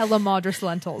had hella Madras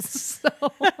lentils.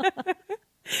 So.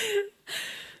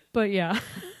 But yeah.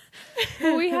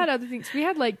 Well, we had other things. We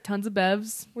had like tons of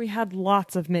bevs. We had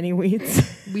lots of mini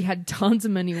wheats. We had tons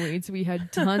of mini wheats. We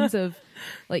had tons of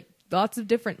like lots of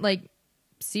different like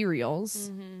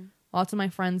cereals. Lots of my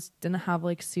friends didn't have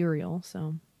like cereal,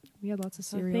 so we had lots of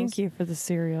cereals. Thank you for the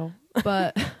cereal.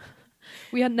 But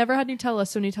we had never had Nutella,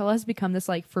 so Nutella has become this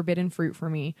like forbidden fruit for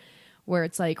me, where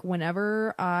it's like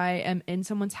whenever I am in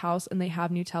someone's house and they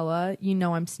have Nutella, you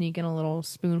know I'm sneaking a little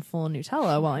spoonful of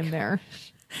Nutella while I'm there.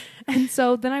 And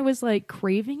so then I was like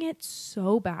craving it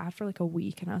so bad for like a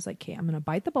week, and I was like, okay, I'm gonna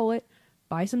bite the bullet,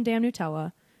 buy some damn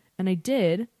Nutella. And I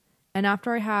did. And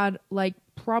after I had like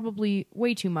probably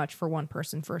way too much for one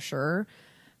person for sure,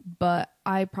 but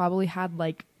I probably had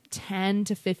like 10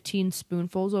 to 15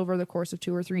 spoonfuls over the course of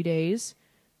 2 or 3 days.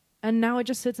 And now it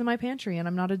just sits in my pantry and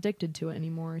I'm not addicted to it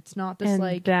anymore. It's not this And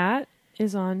like that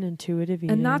is on intuitive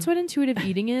eating. and that's what intuitive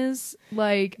eating is.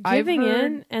 Like giving I've heard,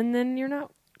 in and then you're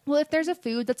not. well, if there's a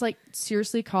food that's like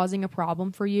seriously causing a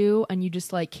problem for you and you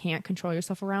just like can't control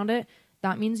yourself around it,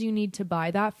 that means you need to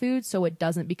buy that food so it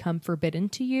doesn't become forbidden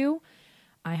to you.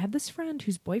 I had this friend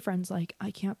whose boyfriend's like,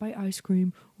 I can't buy ice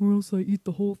cream or else I eat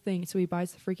the whole thing. So he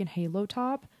buys the freaking Halo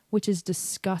Top, which is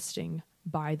disgusting,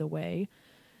 by the way.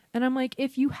 And I'm like,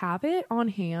 if you have it on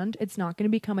hand, it's not going to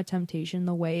become a temptation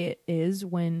the way it is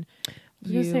when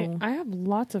I have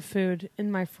lots of food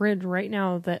in my fridge right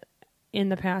now that in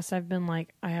the past I've been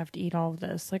like, I have to eat all of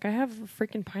this. Like I have a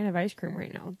freaking pint of ice cream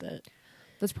right now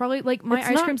that's probably like my It's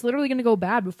ice not- cream's literally going to go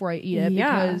bad before I eat it it's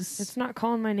because not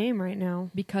calling my name right now.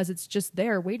 it's just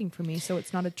there waiting for me. So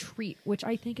it's not a treat, which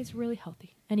I think is really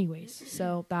healthy. Anyways,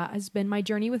 so that has been my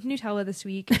journey with Nutella this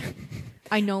week.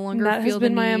 I no longer That feel has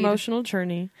been the my need. emotional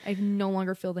journey. I no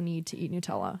longer feel the need to eat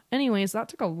Nutella. Anyways, that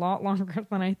took a lot longer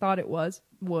than I thought it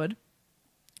would.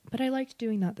 But I liked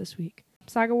doing that this week.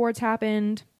 SAG Awards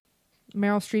happened.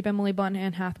 Meryl Streep, Emily Blunt, and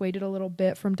Anne Hathaway did a little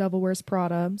bit from Devil Wears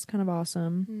Prada. It's kind of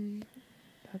awesome.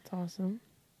 That's awesome.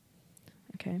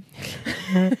 Okay.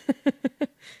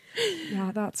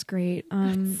 Yeah, that's great.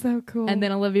 So cool. And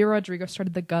then Olivia Rodrigo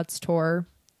started the Guts tour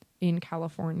in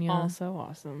California. Also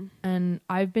awesome. And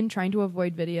I've been trying to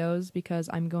avoid videos because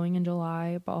I'm going in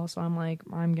July, but also I'm like,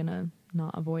 I'm gonna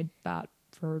not avoid that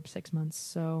for 6 months.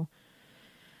 So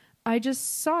I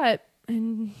just saw it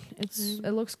and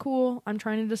it looks cool. I'm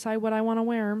trying to decide what I want to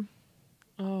wear.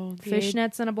 Oh,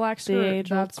 Fishnets and a black the skirt.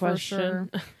 age-old That's for sure.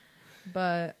 question.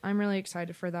 But I'm really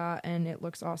excited for that and it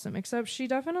looks awesome. Except she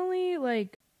definitely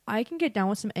like, I can get down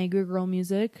with some angry girl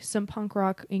music, some punk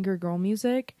rock angry girl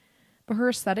music, but her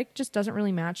aesthetic just doesn't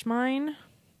really match mine.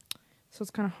 So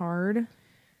it's kind of hard.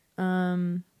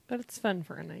 But it's fun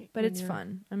for a night. But when it's you're-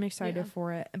 fun. I'm excited Yeah.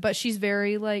 for it. But she's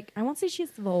very like, I won't say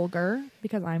she's vulgar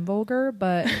because I'm vulgar,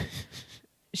 but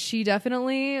she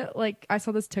definitely like, I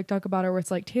saw this TikTok about her where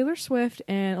it's like Taylor Swift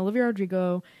and Olivia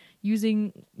Rodrigo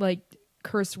using like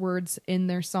curse words in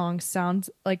their songs sounds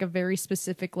like a very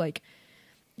specific like,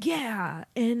 yeah,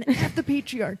 and F the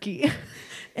patriarchy.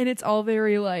 And it's all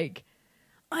very like,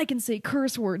 I can say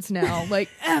curse words now, like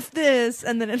F this,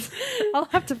 and then I'll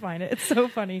have to find it. It's so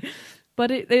funny. But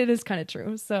it is kind of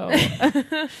true. So,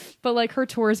 but like her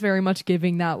tour is very much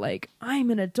giving that like, I'm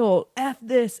an adult, F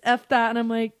this, F that. And I'm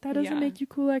like, that doesn't Yeah. make you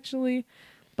cool actually.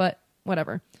 But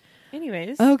whatever.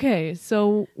 Anyways, Okay.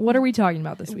 So what are we talking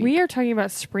about this week? we are talking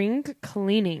about spring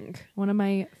cleaning, One of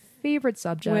my favorite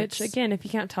subjects. which again, if you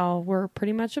can't tell, we're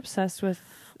pretty much obsessed with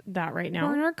that right now.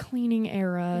 we're in our cleaning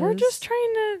era. We're just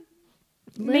trying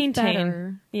to maintain.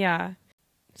 Better. Yeah.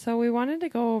 So we wanted to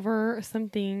go over some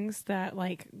things that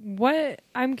like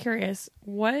I'm curious,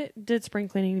 what did spring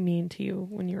cleaning mean to you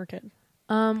when you were a kid?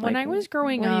 When Like, I was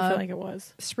growing what do you up, feel like it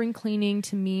was? spring cleaning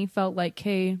to me felt like,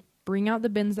 hey, bring out the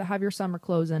bins that have your summer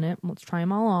clothes in it. Let's try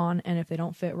them all on. And if they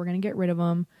don't fit, we're going to get rid of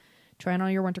them. Try on all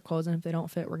your winter clothes. And if they don't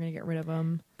fit, we're going to get rid of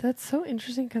them. That's so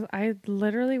interesting because I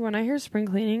literally, when I hear spring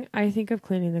cleaning, I think of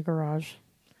cleaning the garage.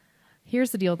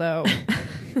 Here's the deal, though.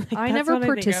 I that's never what I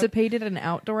think of. participated in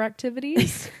outdoor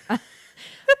activities.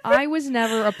 I was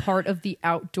never a part of the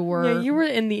outdoor. Yeah, you were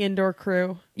in the indoor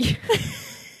crew.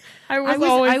 I was, I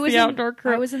always was the in, outdoor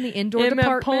crew. I was in the indoor It meant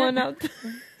department. pulling out.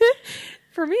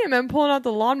 For me, it meant pulling out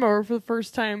the lawnmower for the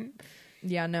first time.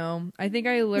 Yeah, no. I think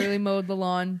I literally mowed the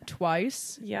lawn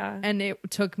twice. Yeah. And it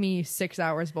took me 6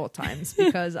 hours both times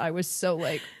because I was so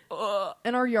like, ugh.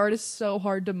 And our yard is so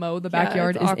hard to mow. The Yeah,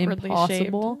 backyard it's is awkwardly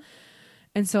impossible.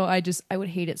 And so I would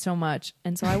hate it so much.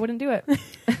 And so I wouldn't do it.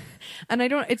 And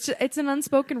it's an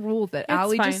unspoken rule that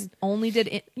Allie fine. just only did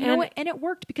it. You know And- what? And it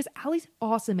worked because Allie's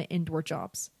awesome at indoor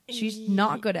jobs. She's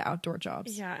not good at outdoor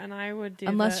jobs. Yeah, and I would do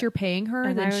Unless the- you're paying her,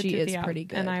 and I then would she do is the pretty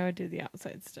good. And I would do the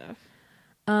outside stuff.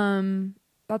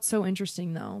 That's so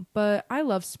interesting though. But I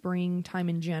love springtime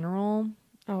in general.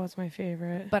 Oh, it's my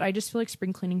favorite. But I just feel like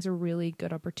spring cleaning's a really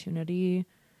good opportunity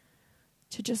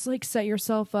to just like set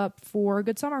yourself up for a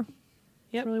good summer.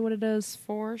 Yep. That's really what it is.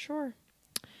 For sure.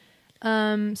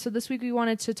 So this week we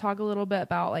wanted to talk a little bit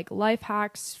about like life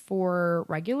hacks for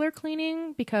regular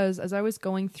cleaning because as I was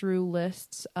going through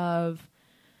lists of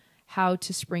how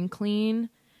to spring clean,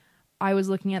 I was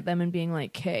looking at them and being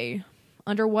like, okay,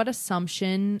 under what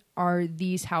assumption are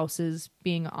these houses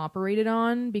being operated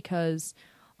on? Because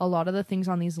a lot of the things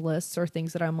on these lists are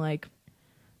things that I'm like,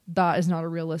 that is not a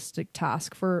realistic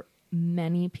task for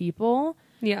many people.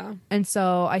 Yeah. And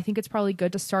so I think it's probably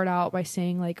good to start out by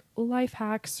saying like life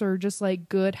hacks or just like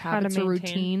good habits or maintain.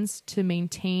 routines to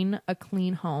maintain a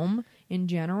clean home in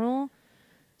general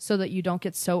so that you don't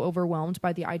get so overwhelmed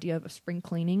by the idea of spring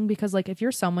cleaning. Because like if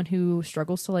you're someone who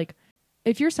struggles to like,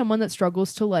 if you're someone that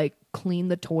struggles to like clean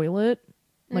the toilet,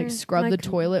 like scrub the like,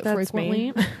 toilet that's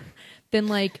me. frequently, then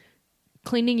like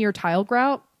cleaning your tile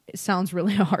grout, it sounds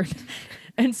really hard.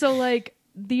 And so like,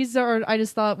 I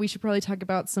just thought we should probably talk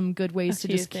about some good ways to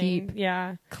few just keep things.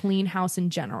 Yeah. clean house in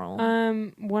general.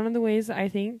 One of the ways I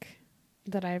think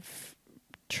that I've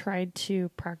tried to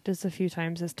practice a few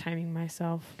times is timing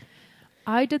myself.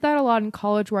 I did that a lot in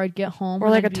college where I'd get home Or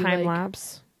and like a I'd be time like,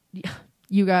 lapse.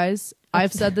 You guys,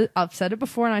 I've said it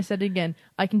before and I said it again.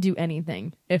 I can do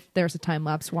anything if there's a time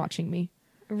lapse watching me.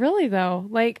 Really though.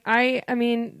 Like I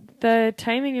mean, the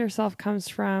timing yourself comes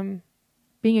from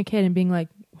Being a kid and being like,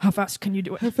 how fast can you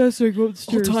do it? how fast do I go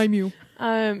upstairs? I'll time you.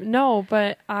 No,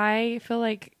 but I feel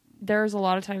like there's a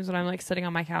lot of times when I'm like sitting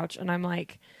on my couch and I'm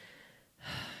like,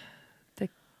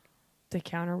 the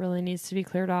counter really needs to be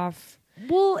cleared off.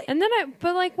 Well, And then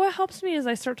but like what helps me is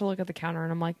I start to look at the counter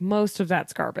and I'm like, most of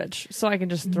that's garbage. So I can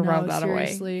just throw No, that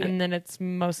seriously. away. And then it's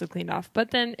mostly cleaned off.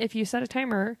 But then if you set a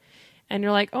timer and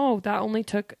you're like, oh, that only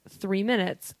took 3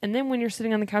 minutes. And then when you're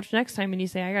sitting on the couch next time and you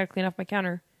say, I got to clean off my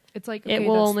counter, it's like, it okay,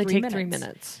 will that's only 3 take 3 minutes.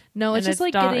 minutes. No, it's And just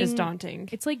like it's getting daunting.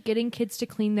 It's like getting kids to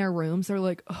clean their rooms. They're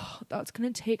like, oh, that's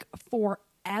going to take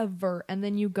forever. And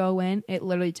then you go in, it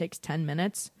literally takes 10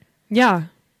 minutes. Yeah.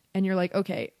 And you're like,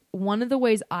 okay, one of the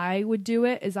ways I would do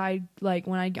it is I like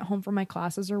when I get home from my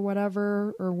classes or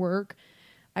whatever or work,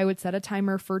 I would set a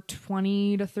timer for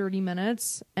 20 to 30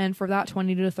 minutes. And for that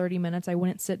 20 to 30 minutes, I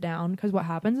wouldn't sit down because what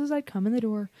happens is I'd come in the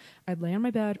door, I'd lay on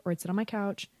my bed or I'd sit on my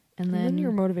couch. And then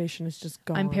your motivation is just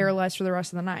gone. I'm paralyzed for the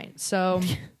rest of the night. So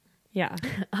Yeah.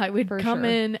 I would For come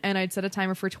sure. in and I'd set a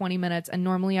timer for 20 minutes. And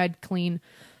normally I'd clean,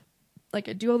 like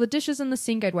I'd do all the dishes in the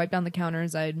sink. I'd wipe down the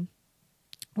counters. I'd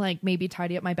like maybe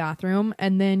tidy up my bathroom.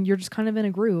 And then you're just kind of in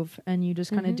a groove and you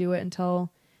just kind of do it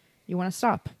until you want to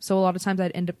stop. So a lot of times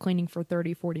I'd end up cleaning for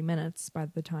 30, 40 minutes by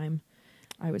the time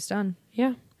I was done.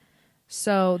 Yeah.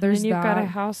 So there's And you've that. got a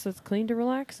house that's clean to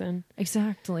relax in.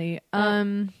 Exactly.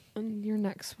 And your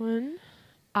next one.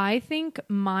 I think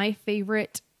my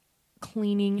favorite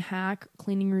cleaning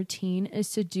routine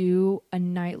is to do a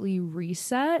nightly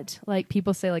reset. Like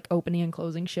people say like opening and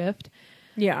closing shift.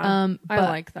 Yeah. I but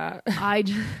like that.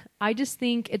 I just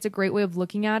think it's a great way of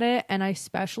looking at it. And I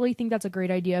especially think that's a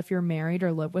great idea if you're married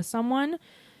or live with someone,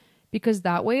 because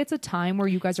that way it's a time where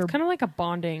you guys are Kind of like a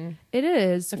bonding. it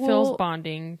is. It Well, feels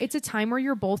bonding. it's a time where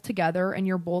you're both together and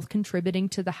you're both contributing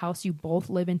to the house you both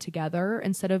live in together,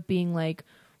 instead of being like,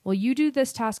 well, you do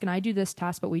this task and I do this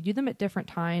task, but we do them at different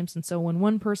times. And so when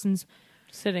one person's,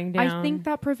 Sitting down. I think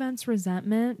that prevents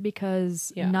resentment,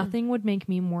 because Yeah. nothing would make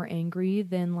me more angry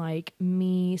than like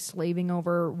me slaving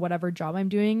over whatever job I'm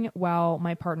doing while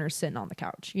my partner's sitting on the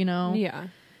couch, you know? Yeah.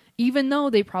 Even though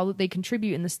they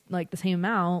contribute in this like the same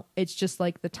amount, it's just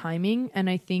like the timing. And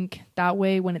I think that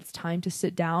way when it's time to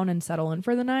sit down and settle in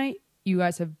for the night, you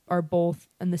guys are both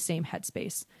in the same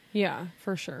headspace. Yeah,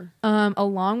 for sure.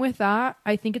 Along with that,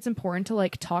 I think it's important to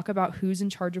like talk about who's in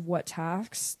charge of what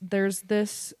tasks. There's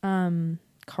this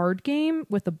card game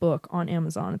with a book on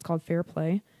Amazon. It's called Fair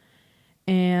Play.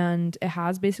 And it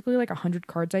has basically like 100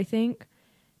 cards, I think.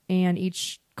 And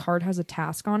each card has a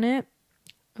task on it.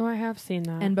 Oh, I have seen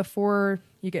that. And before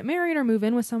you get married or move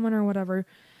in with someone or whatever,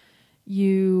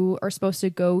 you are supposed to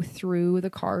go through the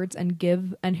cards and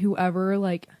give, and whoever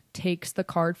like takes the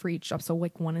card for each job. So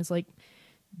like one is like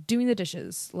doing the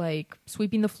dishes, like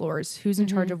sweeping the floors, who's in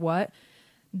charge of what.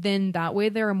 Then that way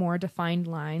there are more defined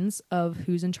lines of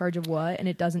who's in charge of what, and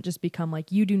it doesn't just become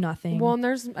like you do nothing. well, and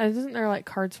isn't there like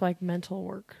cards for like mental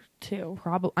work too?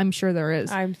 Probably, I'm sure there is.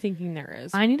 I'm thinking there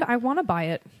is. I want to buy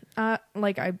it.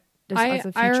 Like as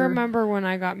a I future. remember when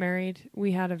I got married,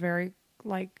 we had a very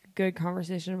like good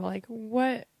conversation about like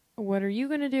what are you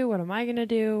gonna do? What am I gonna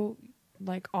do?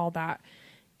 Like all that.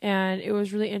 And it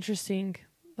was really interesting.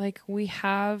 Like we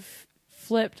have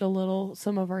flipped a little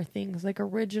some of our things. Like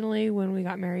originally when we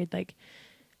got married, like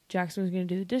Jackson was gonna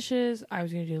do the dishes, I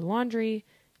was gonna do the laundry.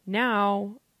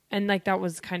 Now, and like that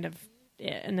was kind of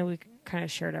it, and then we kind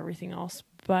of shared everything else.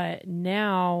 But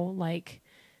now, like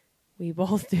we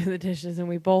both do the dishes and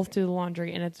we both do the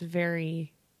laundry, and it's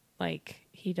very like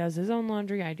he does his own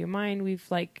laundry, I do mine. We've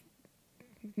like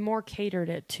more catered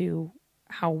it to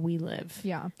how we live.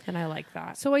 Yeah. And I like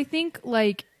that. So I think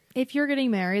like if you're getting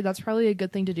married, that's probably a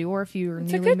good thing to do. Or if you're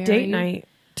It's a newly good married, date night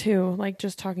too. Like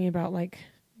just talking about like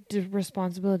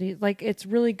responsibility. Like it's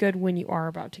really good when you are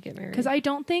about to get married. because I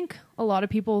don't think a lot of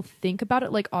people think about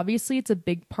it. Like obviously it's a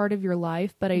big part of your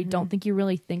life, but I don't think you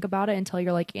really think about it until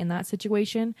you're like in that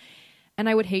situation. And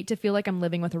I would hate to feel like I'm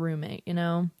living with a roommate, you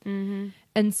know? Mm-hmm.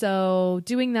 And so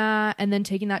doing that and then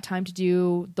taking that time to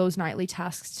do those nightly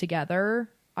tasks together,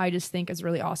 I just think is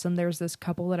really awesome. There's this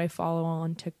couple that I follow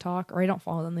on TikTok, or I don't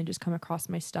follow them. They just come across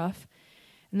my stuff.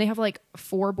 And they have like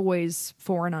 4 boys,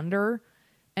 4 and under.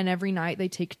 And every night they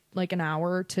take like an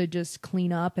hour to just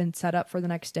clean up and set up for the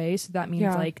next day. So that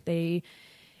means like they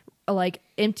like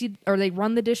empty, or they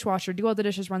run the dishwasher, do all the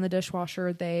dishes, run the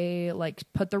dishwasher. They like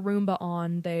put the Roomba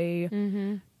on.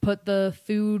 They put the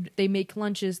food, they make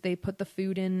lunches. They put the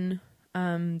food in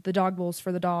the dog bowls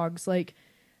for the dogs. Like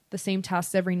the same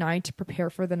tasks every night to prepare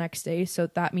for the next day. So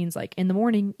that means like in the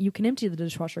morning you can empty the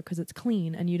dishwasher because it's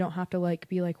clean, and you don't have to like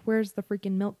be like, where's the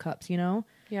freaking milk cups, you know?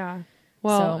 Yeah.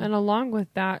 Well, So- and along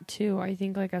with that too, I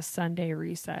think like a Sunday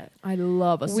reset. I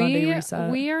love a Sunday reset.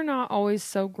 We are not always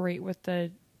so great with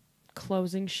the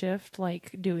closing shift,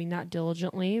 like doing that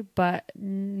diligently, but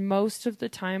most of the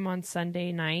time on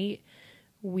Sunday night,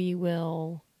 we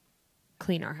will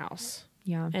clean our house.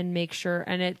 Yeah. and make sure,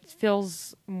 and it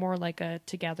feels more like a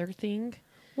together thing.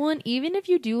 Well, and even if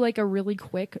you do like a really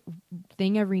quick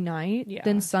thing every night, Yeah.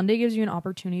 then Sunday gives you an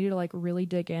opportunity to like really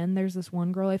dig in. There's this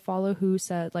one girl I follow who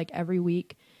said like every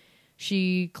week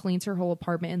she cleans her whole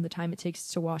apartment in the time it takes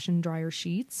to wash and dry her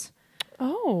sheets.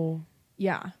 Oh,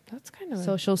 Yeah. that's kind of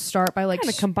So she'll start by like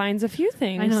kind of combines a few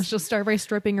things. I know, she'll start by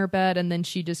stripping her bed and then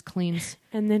she just cleans.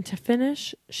 And then to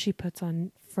finish, she puts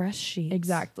on fresh sheets.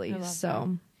 Exactly. I love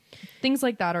So things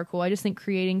like that are cool. I just think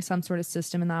creating some sort of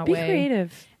system in that Be way.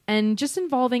 creative, And just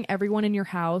involving everyone in your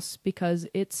house because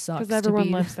it sucks. because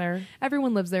everyone lives there.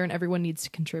 Everyone lives there and everyone needs to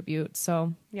contribute.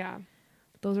 So Yeah.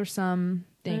 those are some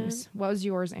things. What was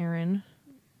yours, Erin?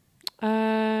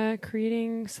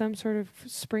 Creating some sort of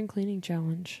spring cleaning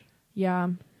challenge. Yeah.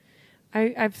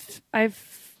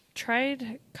 I've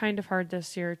tried kind of hard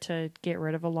this year to get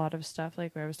rid of a lot of stuff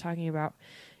like I was talking about.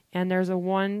 And there's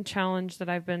one challenge that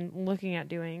I've been looking at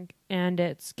doing, and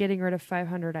it's getting rid of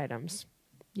 500 items.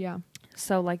 Yeah.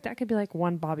 So like that could be like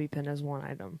one bobby pin is one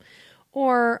item,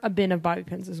 or a bin of bobby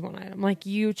pins is one item. Like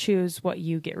you choose what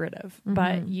you get rid of,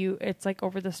 but it's like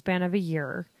over the span of a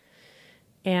year,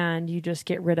 and you just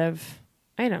get rid of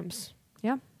items.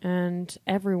 Yeah. And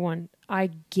everyone, I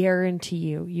guarantee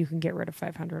you can get rid of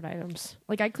 500 items.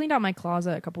 Like I cleaned out my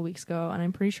closet a couple weeks ago and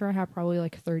I'm pretty sure I have probably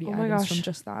like 30 Oh my items gosh. from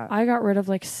just that. I got rid of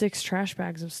like 6 trash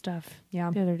bags of stuff Yeah.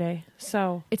 the other day.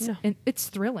 So It's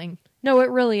thrilling. no,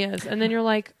 it really is. And then you're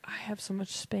like, I have so much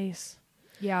space,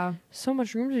 Yeah. so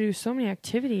much room to do so many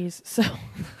activities. So,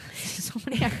 So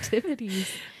many activities.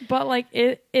 but like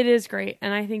it is great.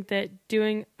 And I think that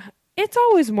it's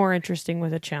always more interesting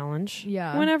with a challenge.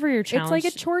 Yeah. Whenever you're challenged. It's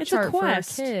like a chore it's chart a for a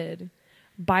quest. kid.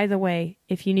 By the way,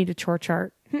 if you need a chore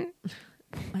chart,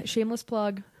 Shameless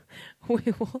plug.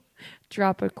 we will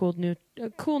drop a cool new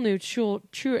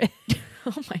true.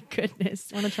 Oh my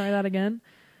goodness. Want to try that again?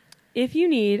 If you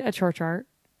need a chore chart,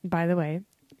 by the way,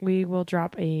 we will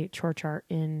drop a chore chart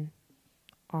in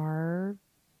our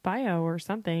bio or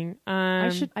something. I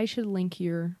should link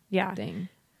your Yeah. thing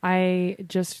I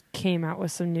just came out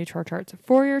with some new chore charts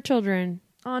for your children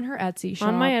on her Etsy shop.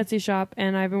 on my Etsy shop,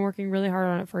 and I've been working really hard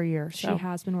on it for a year. She So,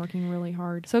 has been working really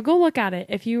hard. so go look at it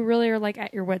if you really are like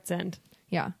at your wit's end.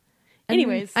 Yeah.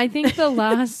 Anyways. I think the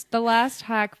last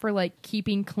hack for like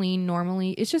keeping clean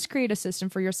normally is just create a system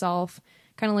for yourself,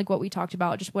 kind of like what we talked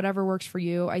about, just whatever works for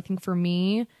you. I think for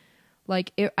me,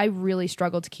 like I really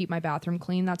struggle to keep my bathroom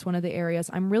clean. That's one of the areas.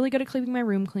 I'm really good at keeping my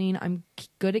room clean. I'm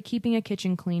good at keeping a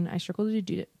kitchen clean. I struggle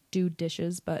to do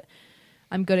dishes, but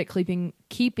I'm good at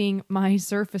keeping my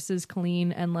surfaces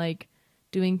clean and like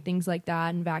doing things like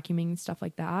that and vacuuming and stuff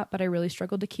like that. But I really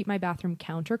struggle to keep my bathroom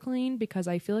counter clean because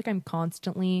I feel like I'm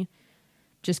constantly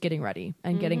just getting ready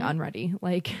and getting unready.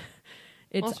 Like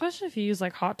it's, Well, especially if you use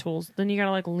like hot tools, then you gotta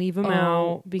like leave them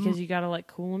out because you gotta like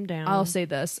cool them down. I'll say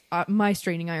this, my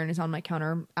straightening iron is on my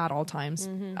counter at all times.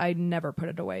 I never put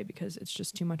it away because it's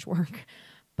just too much work.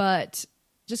 But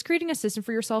just creating a system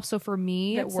for yourself. So for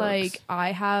me, That it's works. like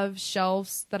I have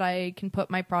shelves that I can put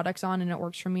my products on and it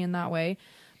works for me in that way.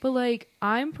 But like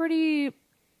I'm pretty,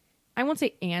 I won't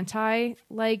say anti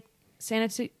like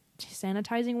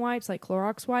sanitizing wipes, like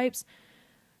Clorox wipes.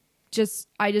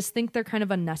 I just think they're kind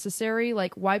of unnecessary.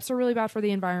 Like wipes are really bad for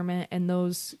the environment, and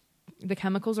the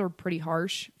chemicals are pretty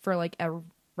harsh for like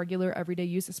regular everyday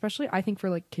use, especially I think for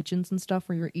like kitchens and stuff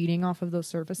where you're eating off of those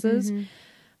surfaces.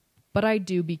 But I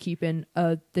do be keeping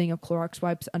a thing of Clorox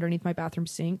wipes underneath my bathroom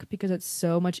sink because it's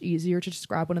so much easier to just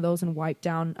grab one of those and wipe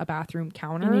down a bathroom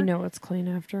counter. and you know it's clean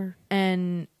after.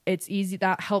 And it's easy.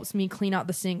 That helps me clean out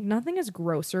the sink. Nothing is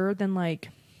grosser than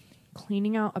like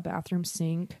cleaning out a bathroom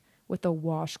sink with a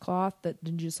washcloth that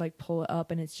you just like pull it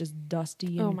up and it's just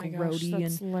dusty and Oh my gosh, grody.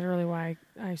 that's literally why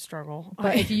I struggle.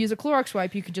 But if you use a Clorox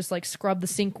wipe, you could just like scrub the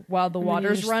sink while the And then you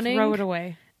water's just running, throw it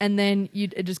away. and then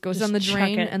it just goes Just down the chuck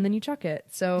drain, it. and then you chuck it.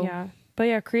 So Yeah. But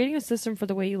yeah, creating a system for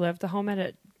the way you live. The Home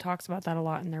Edit talks about that a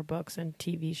lot in their books and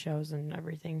TV shows and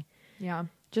everything. yeah.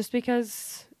 Just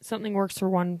because something works for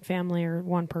one family or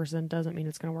one person doesn't mean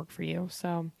it's going to work for you.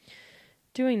 So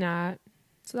doing that.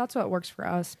 So that's what works for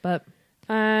us. But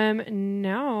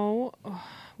Now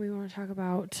we want to talk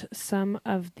about some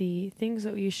of the things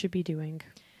that you should be doing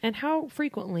and how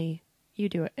frequently you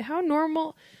do it.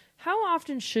 How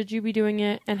often should you be doing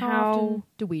it, and how often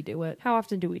do we do it? how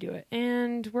often do we do it?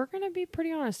 And we're going to be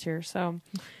pretty honest here. So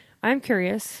I'm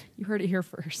curious. You heard it here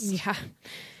first. Yeah.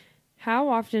 How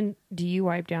often do you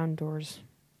wipe down doors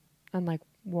and like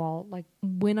wall? Like,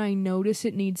 When I notice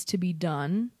it needs to be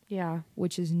done, yeah.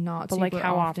 which is not But super like,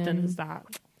 how often is that?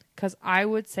 Because I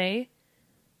would say,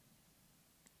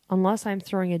 unless I'm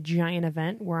throwing a giant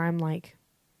event where I'm like,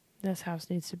 this house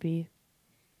needs to be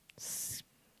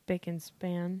spick and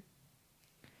span.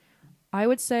 I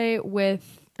would say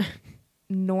with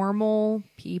normal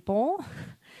people,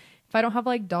 if I don't have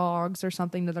like dogs or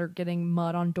something that are getting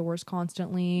mud on doors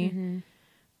constantly,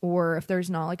 or if there's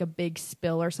not like a big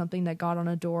spill or something that got on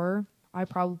a door, I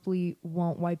probably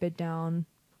won't wipe it down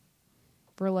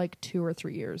for like 2 or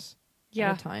 3 years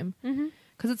at a time.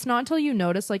 Because it's not until you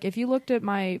notice, like if you looked at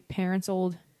my parents'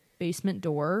 old basement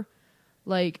door,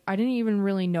 like I didn't even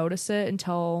really notice it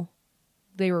until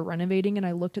they were renovating and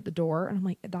I looked at the door and I'm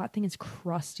like, that thing is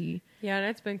crusty. Yeah, and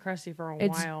it's been crusty for a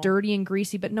It's while. dirty and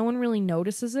greasy, but no one really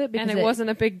notices it because And it wasn't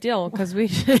a big deal because we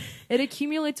it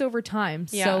accumulates over time.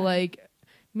 Yeah. So like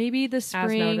maybe this as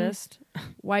spring noticed.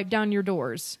 wipe down your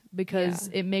doors because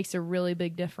it makes a really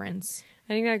big difference.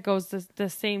 I think that goes the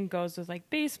same goes with like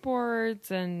baseboards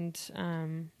and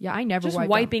Yeah, I never just wipe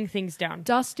wiping things down.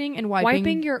 dusting and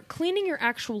wiping Cleaning your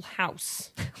actual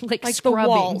house. like the scrubbing.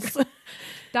 walls.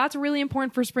 That's really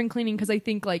important for spring cleaning because I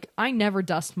think like I never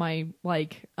dust my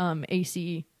like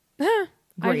AC. I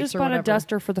grates just or bought a whatever.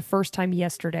 duster for the first time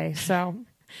yesterday, so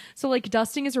So like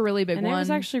dusting is a really big and one. it was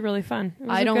actually really fun. It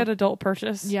was I a don't- good adult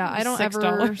purchase. Yeah, It was I don't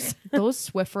 $6. ever. Those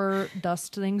Swiffer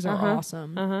dust things are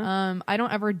awesome. I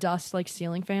don't ever dust like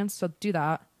ceiling fans, so do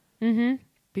that.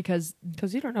 Because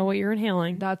because you don't know what you're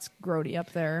inhaling. that's grody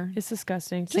up there. It's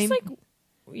disgusting. Same- Just like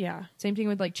yeah. Same thing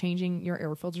with like changing your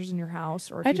air filters in your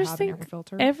house, or if I you just have an think air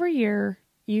filter. every year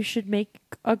you should make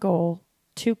a goal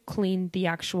to clean the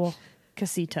actual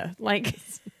casita. Like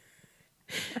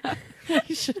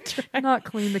we should try. Not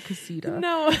clean the casita.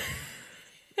 No.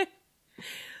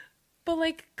 But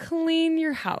like clean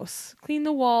your house. Clean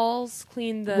the walls,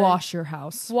 clean the Wash your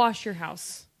house. wash your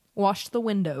house. Wash the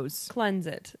windows. Cleanse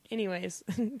it. Anyways,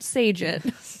 sage it.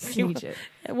 Sage it.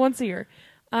 Once a year.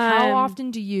 How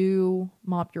often do you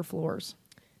mop your floors?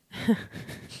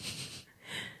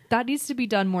 That needs to be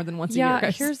done more than once a year. Yeah,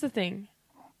 guys. here's the thing.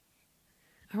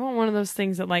 I want one of those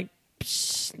things that like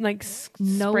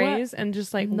Know sprays and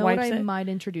just like know what wipes I it. might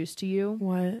introduce to you?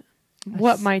 What?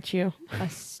 What might you? A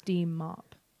steam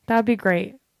mop. That'd be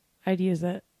great. I'd use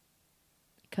it.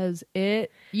 Because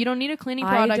you don't need a cleaning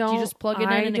product. You just plug it in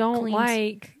and I don't it cleans.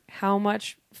 like how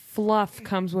much fluff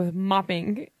comes with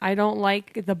mopping. I don't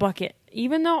like the bucket.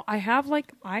 Even though I have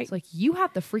It's like, you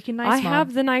have the freaking nice I mop.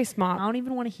 have the nice I mop, don't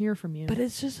even want to hear from you. but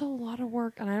it's just a lot of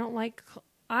work and I don't like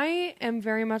I am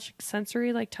very much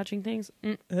sensory, like touching things.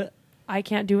 I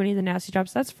can't do any of the nasty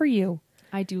jobs. That's for you.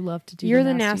 I do love to do You're the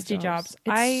the nasty nasty jobs.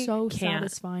 It's I so can't.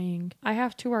 satisfying. I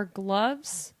have to wear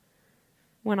gloves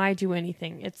when I do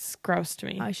anything. It's gross to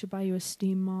me. I should buy you a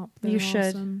steam mop. They're You should.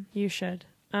 awesome. You should.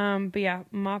 But yeah,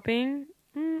 mopping,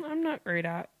 I'm not great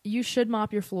at. You should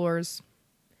mop your floors.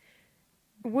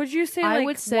 Would you say I like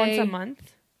would say once a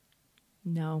month?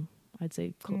 No, I'd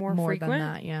say More than frequent?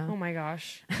 that. Yeah, Oh my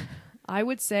gosh. I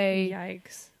would say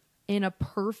Yikes. in a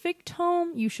perfect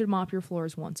home, you should mop your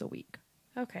floors once a week.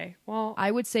 Okay. Well, I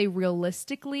would say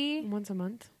realistically, once a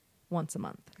month. once a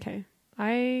month. Okay.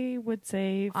 I would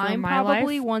say for I'm my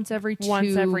probably life, once every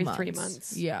 3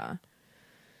 months. Yeah.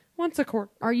 once a quarter.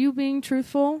 Are you being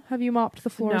truthful? Have you mopped the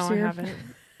floors No, here? I haven't.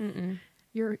 Mm-mm.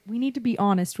 We need to be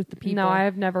honest with the people. No, I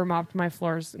have never mopped my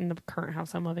floors in the current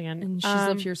house I'm living in. And she's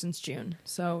lived here since June,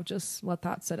 so just let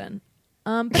that sit in.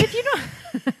 But if you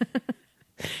don't,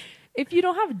 if you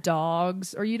don't have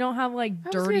dogs or you don't have like I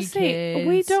was dirty gonna say, kids,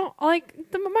 we don't like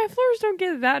my floors don't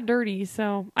get that dirty.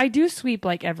 So I do sweep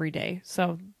like every day,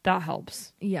 so that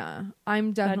helps. Yeah,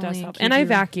 I'm That definitely does help, keep and I your-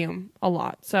 vacuum a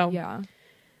lot. So Yeah,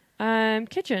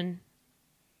 kitchen.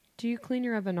 Do you clean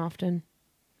your oven often?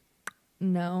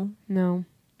 no, No.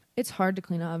 it's hard to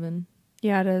clean an oven.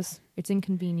 Yeah, it is. It's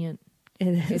inconvenient. It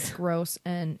It's is gross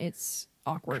and it's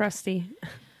awkward. crusty.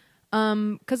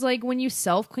 Because like when you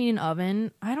self clean an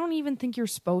oven, I don't even think you're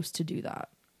supposed to do that.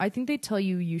 I think they tell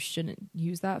you shouldn't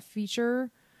use that feature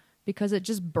because it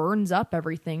just burns up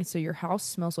everything, so your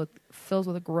house fills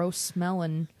with a gross smell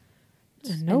and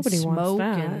Nobody and wants smoke.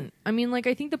 that. And I mean, like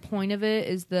I think the point of it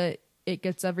is that it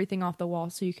gets everything off the wall,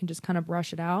 so you can just kind of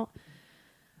brush it out.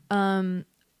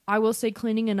 I will say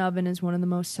cleaning an oven is one of the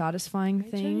most satisfying I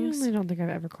things. genuinely don't think I've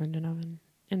ever cleaned an oven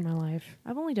in my life.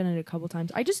 I've only done it a couple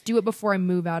times. I just do it before I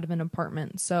move out of an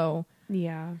apartment. So,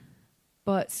 Yeah.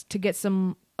 but to get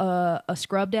some a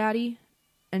scrub daddy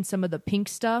and some of the pink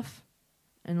stuff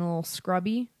and a little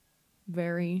scrubby,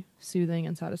 very soothing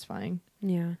and satisfying.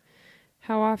 Yeah.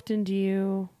 How often do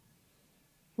you...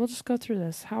 We'll just go through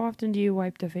this. How often do you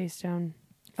wipe the face down?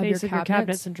 Of your Face of your cabinets?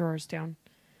 cabinets and drawers down.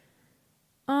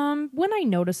 When I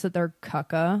notice that they're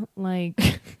caca,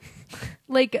 like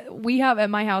like we have at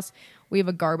my house, we have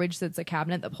a garbage that's a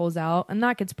cabinet that pulls out, and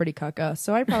that gets pretty caca.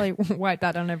 So I probably wipe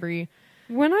that down every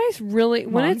When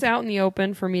month. it's out in the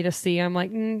open for me to see, I'm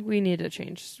like, we need to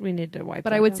change. We need to wipe.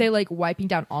 But that I would down. say like wiping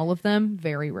down all of them,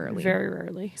 very rarely. very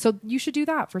rarely. So you should do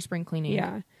that for spring cleaning.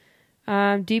 Yeah.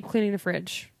 Deep cleaning the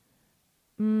fridge.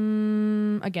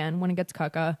 Again, when it gets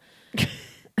caca.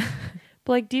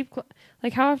 But like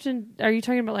like how often are you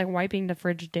talking about like wiping the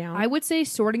fridge down? I would say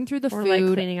sorting through the or food. like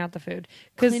cleaning out the food.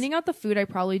 Cleaning out the food, I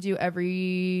probably do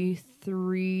every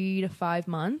 3 to 5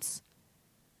 months.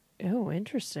 Oh,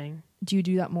 interesting. Do you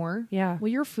do that more? Yeah.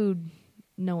 Well, your food,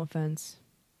 no offense,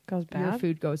 Goes bad. your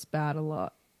food goes bad a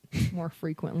lot more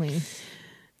frequently.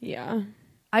 Yeah.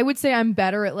 I would say I'm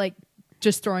better at like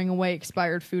just throwing away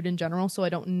expired food in general, so I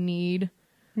don't need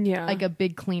Yeah. like a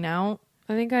big clean out.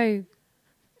 I think I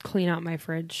clean out my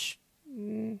fridge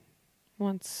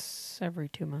once every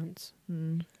 2 months.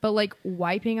 But like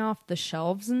wiping off the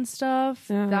shelves and stuff,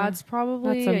 that's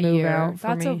probably that's a move year. out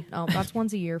for me. That's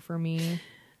once a year for me.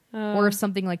 Or if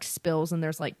something like spills and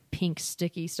there's like pink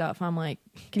sticky stuff, I'm like,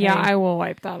 okay. Yeah, I will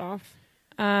wipe that off.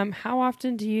 How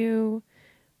often we're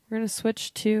going to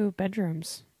switch to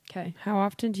bedrooms. Okay. How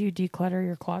often do you declutter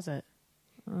your closet?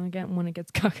 Again, when it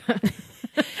gets caca.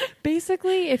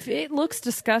 Basically, if it looks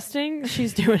disgusting,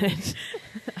 she's doing it.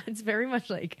 It's very much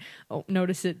like, oh,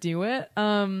 notice it, do it.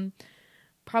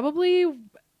 Probably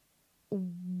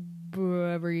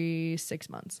every 6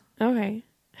 months, Okay.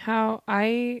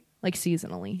 like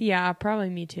seasonally. Yeah, probably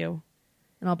me too.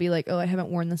 And I'll be like, oh, I haven't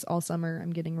worn this all summer.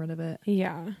 I'm getting rid of it.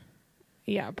 Yeah.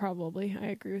 Yeah, probably. I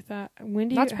agree with that. When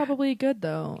do That's you probably good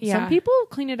though. Yeah. Some people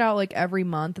clean it out like every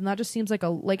month, and that just seems like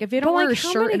if they don't But, wear like, a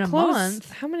how shirt many in a clothes-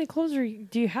 month. How many clothes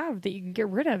do you have that you can get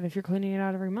rid of if you're cleaning it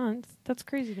out every month? That's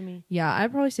crazy to me. Yeah,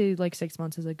 I'd probably say like 6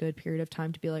 months is a good period of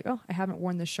time to be like, oh, I haven't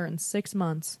worn this shirt in 6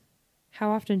 months. How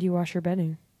often do you wash your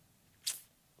bedding?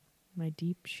 My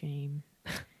deep shame.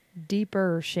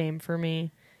 Deeper shame for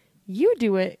me. You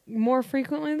do it more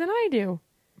frequently than I do.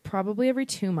 Probably every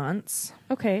 2 months.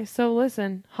 Okay, so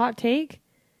listen, hot take.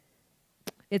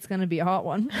 It's going to be a hot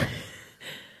one.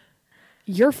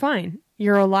 You're fine.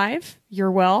 You're alive. You're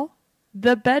well.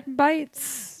 The bed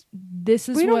bites. We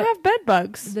don't have bed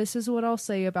bugs. This is what I'll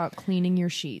say about cleaning your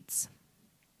sheets.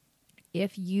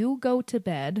 If you go to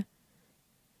bed,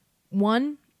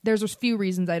 there's a few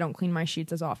reasons I don't clean my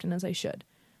sheets as often as I should.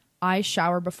 I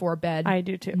shower before bed. I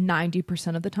do too.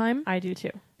 90% of the time. I do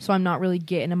too. So I'm not really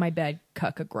getting in my bed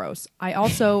cucka gross. I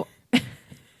also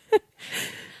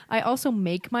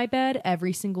make my bed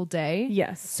every single day.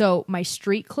 Yes. So my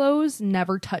street clothes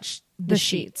never touch the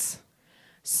sheets.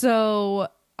 So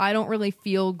I don't really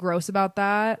feel gross about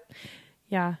that.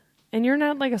 Yeah. And you're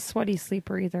not like a sweaty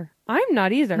sleeper either. I'm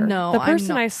not either. No, the I'm person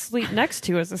not. I sleep next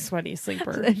to is a sweaty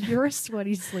sleeper. If you're a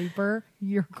sweaty sleeper,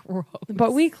 you're gross.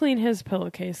 But we clean his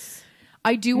pillowcase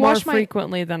I do more wash my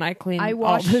frequently than I clean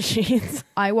all the sheets.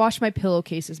 I wash my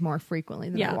pillowcases more frequently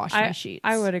than I wash my sheets.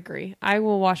 I would agree. I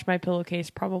will wash my pillowcase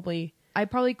probably I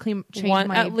probably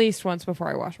at least once before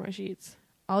I wash my sheets.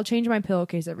 I'll change my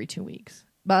pillowcase every 2 weeks.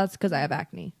 But that's because I have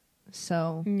acne.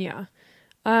 So Yeah.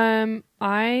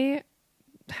 I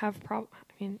have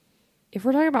if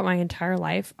we're talking about my entire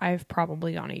life, I've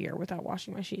probably gone a year without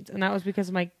washing my sheets. And that was because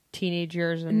of my teenage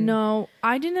years. And no,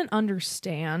 I didn't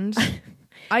understand.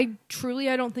 I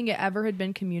don't think it ever had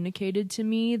been communicated to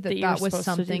me that you were was supposed to do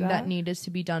something that? that needed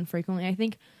to be done frequently. I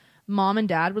think mom and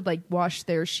dad would like wash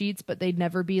their sheets, but they'd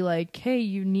never be like, hey,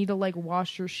 you need to like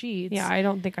wash your sheets. Yeah, I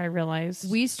don't think I realized.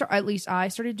 At least I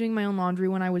started doing my own laundry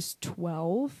when I was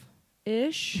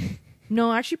 12-ish.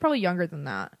 No, actually probably younger than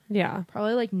that. Yeah.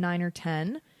 Probably like 9 or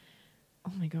 10.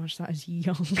 Oh my gosh, that is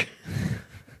young.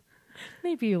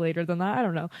 Maybe later than that. I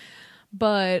don't know.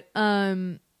 But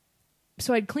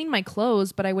so I'd clean my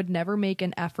clothes, but I would never make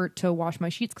an effort to wash my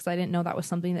sheets because I didn't know that was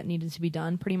something that needed to be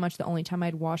done. Pretty much the only time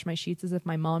I'd wash my sheets is if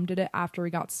my mom did it after we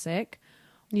got sick.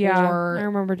 Yeah, or I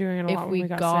remember doing it a lot if when we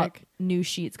got sick. new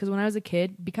sheets. Because when I was a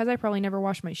kid, because I probably never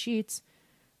washed my sheets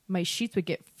would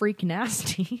get freak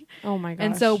nasty. Oh my gosh.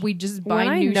 And so we just buy When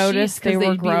I new noticed sheets because they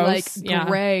were they'd be like gross, yeah.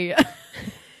 gray.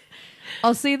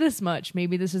 I'll say this much.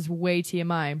 Maybe this is way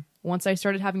TMI. Once I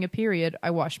started having a period,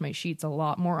 I washed my sheets a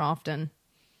lot more often.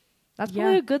 That's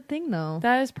probably a good thing, though.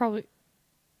 That is probably...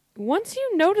 Once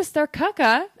you notice their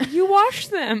caca, you wash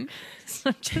them.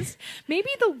 So just maybe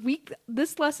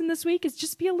this lesson this week is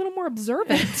just be a little more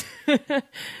observant.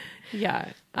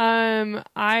 Yeah.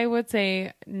 I would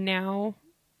say now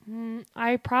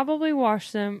I probably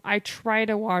wash them. I try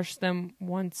to wash them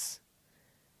once.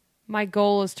 My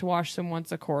goal is to wash them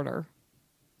once a quarter.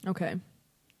 Okay.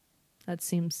 That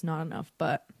seems not enough,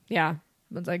 but Yeah.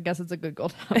 I guess it's a good goal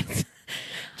to have.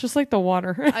 Just like the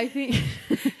water. I think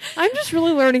I'm just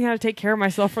really learning how to take care of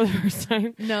myself for the first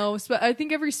time. no, but I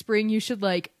think every spring you should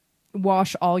like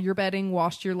wash all your bedding,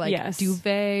 wash your like Yes.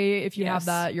 duvet if you have Yes.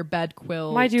 that, your bed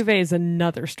quilt. My duvet is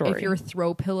another story. If your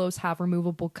throw pillows have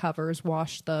removable covers,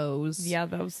 wash those. yeah,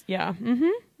 those. Yeah.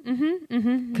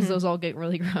 Because those all get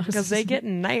really gross. Because they get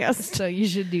nasty. So you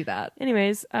should do that.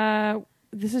 Anyways,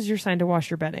 this is your sign to wash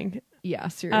your bedding. Yeah,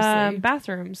 seriously.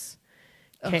 Bathrooms.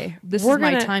 Okay, this is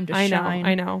my time to shine.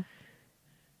 I know.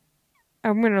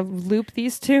 I'm gonna loop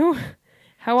these two.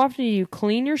 How often do you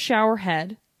clean your shower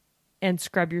head and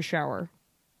scrub your shower?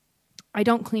 I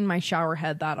don't clean my shower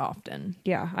head that often.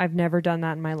 Yeah, I've never done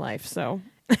that in my life, so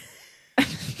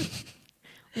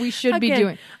We should be Again,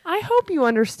 doing. I hope you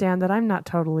understand that I'm not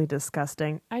totally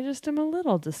disgusting. I just am a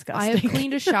little I disgusting. have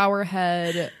cleaned a shower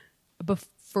head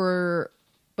before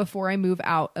I move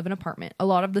out of an apartment. A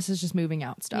lot of this is just moving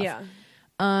out stuff. Yeah.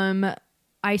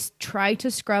 I try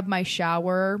to scrub my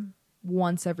shower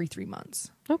once every 3 months.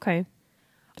 Okay.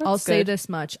 I'll That's say good. this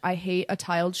much. I hate a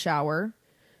tiled shower.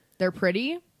 They're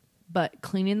pretty, but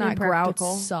cleaning that grout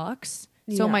Impractical. sucks.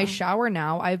 So Yeah. my shower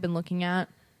now I've been looking at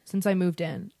since I moved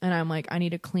in, and I'm like, I need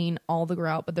to clean all the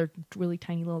grout, but they're really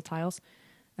tiny little tiles.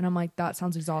 And I'm like, that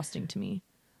sounds exhausting to me.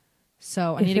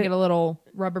 So I If need to it- get a little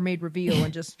Rubbermaid reveal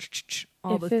and just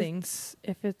all the things.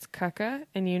 If it's caca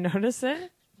and you notice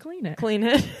it, Clean it. clean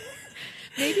it.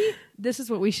 Maybe this is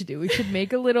what we should do. We should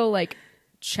make a little like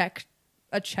check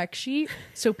sheet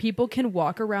so people can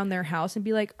walk around their house and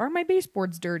be like, are my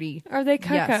baseboards dirty? Are they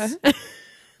caca? Yes.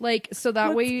 Like, so that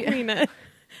Let's way clean it.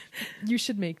 you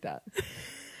should make that.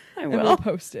 I And will. we'll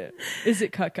post it. Is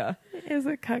it caca? Is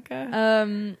it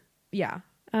caca? Yeah.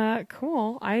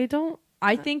 Cool. I don't.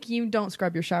 I think you don't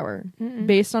scrub your shower.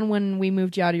 Based on when we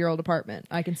moved you out of your old apartment,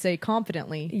 I can say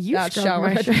confidently You that scrubbed shower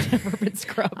my had shower. never been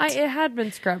scrubbed. It had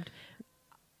been scrubbed.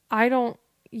 I don't.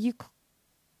 You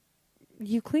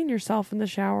clean yourself in the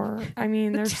shower. I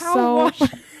mean, there's towel so.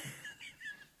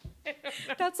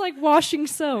 That's like washing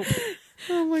soap.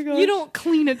 Oh my god. You don't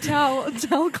clean a towel. A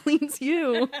towel cleans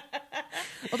you.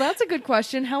 Well, that's a good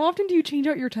question. How often do you change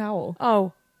out your towel?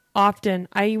 Oh, often.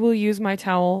 I will use my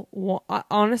towel.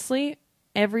 Honestly,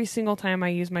 every single time I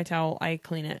use my towel, I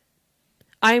clean it.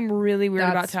 I'm really weird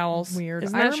about That's towels. Weird.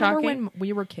 Isn't I that remember shocking? when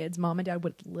we were kids, mom and dad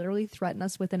would literally threaten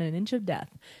us within an inch of death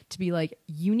to be like,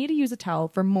 "You need to use a towel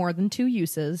for more than 2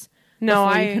 uses No,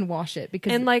 before I you can wash it."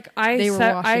 Because and like they were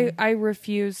washing. I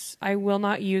refuse. I will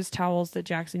not use towels that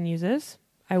Jackson uses.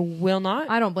 I will not.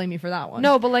 I don't blame you for that one.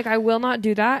 No, but like I will not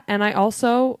do that. And I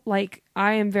also like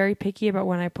I am very picky about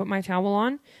when I put my towel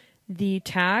on. The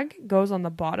tag goes on the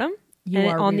bottom You and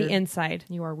are on weird. the inside.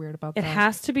 You are weird about It that.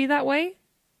 has to be that way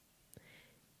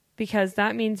because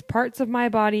that means parts of my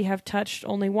body have touched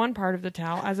only one part of the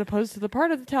towel as opposed to the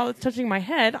part of the towel that's touching my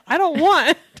head. I don't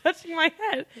want touching my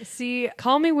head. See,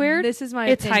 Call me weird. this is my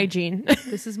It's opinion. hygiene.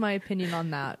 This is my opinion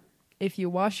on that. If you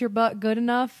wash your butt good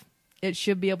enough, it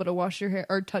should be able to wash your hair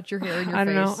or touch your hair in your I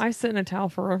face. don't know. I sit in a towel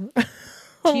for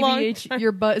a long TBH, time.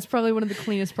 your butt is probably one of the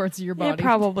cleanest parts of your Yeah, body.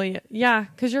 probably. Yeah,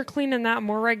 because you're cleaning that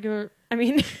more regular. I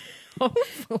mean,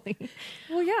 Hopefully.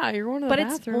 well, yeah, you're going to the But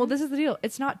bathroom. this is the deal.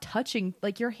 It's not touching.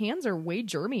 Like, your hands are way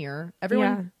germier.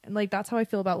 Everyone, like, that's how I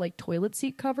feel about like toilet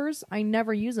seat covers. I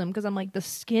never use them because I'm like, the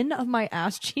skin of my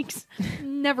ass cheeks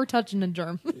never touching a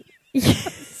germ.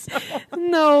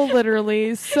 No,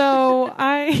 literally. So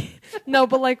no,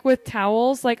 but like with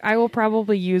towels, like I will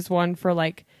probably use one for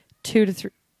like 2 to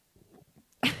 3.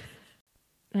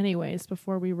 Anyways,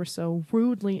 before we were so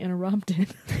rudely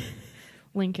interrupted,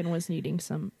 Lincoln was needing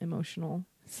some emotional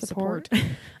support.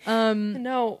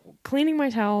 No, cleaning my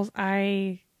towels,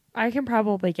 I can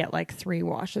probably get like 3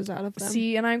 washes out of them.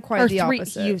 See, and I'm quite or the 3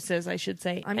 opposite. uses, I should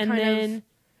say. I'm and kind then of-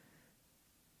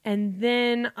 and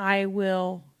then I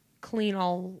will clean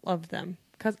all of them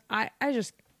cuz I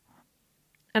just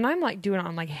and I'm like doing it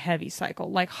on like heavy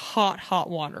cycle, like hot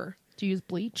water. Do you use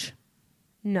bleach?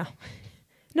 No.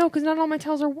 No, cuz not all my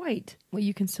towels are white. Well,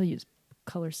 you can still use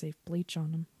color safe bleach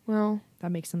on them. Well,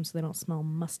 That makes them so they don't smell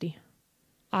musty.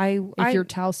 If If your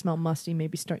towels smell musty,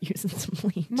 maybe start using some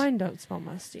bleach. mine don't smell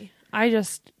musty.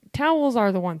 Towels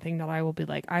are the one thing that I will be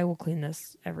like, I will clean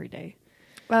this every day.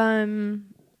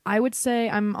 I would say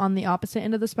I'm on the opposite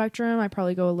end of the spectrum. I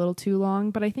probably go a little too long,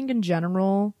 but I think in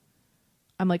general,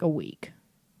 I'm like a week.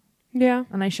 Yeah.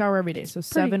 And I shower every day. So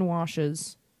 7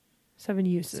 washes, 7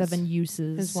 uses. 7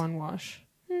 uses. is 1 wash.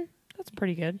 That's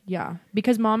pretty good. Yeah.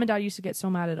 Because mom and dad used to get so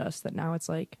mad at us that now it's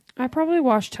like, I probably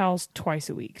wash towels twice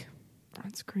a week.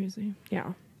 that's crazy.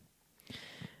 Yeah.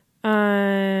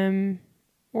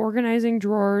 Organizing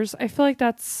drawers. I feel like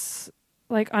that's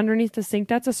like underneath the sink,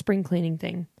 that's a spring cleaning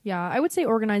thing. Yeah, I would say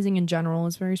organizing in general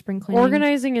is very spring cleaning.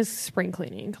 Organizing is spring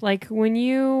cleaning. Like when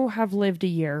you have lived a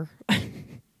year.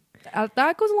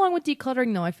 That goes along with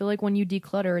decluttering, though. I feel like when you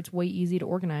declutter, it's way easy to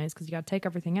organize because you got to take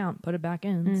everything out and put it back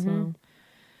in. So,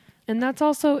 And that's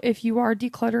also if you are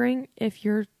decluttering, if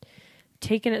you're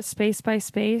taking it space by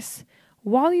space,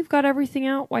 while you've got everything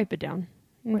out, wipe it down.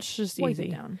 It's just wipe easy.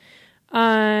 it down.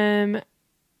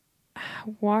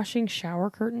 Washing shower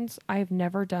curtains. I've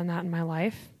never done that in my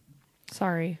life.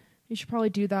 Sorry. You should probably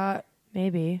do that.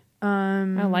 Maybe. I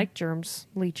like germs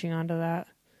leaching onto that.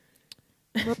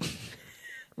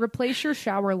 Replace your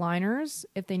shower liners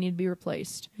if they need to be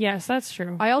replaced. Yes, that's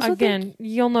true. I also think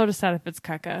you'll notice that if it's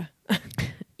caca.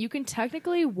 You can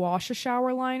technically wash a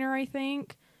shower liner, I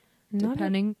think,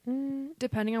 depending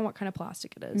on what kind of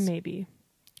plastic it is. Maybe.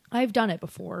 I've done it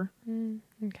before.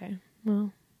 Okay.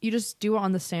 Well, You just do it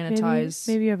on the sanitize.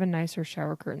 maybe you have a nicer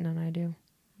shower curtain than I do.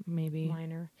 Maybe.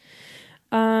 Liner.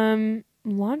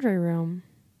 Laundry room.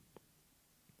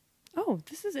 Oh,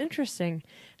 this is interesting.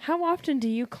 How often do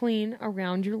you clean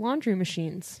around your laundry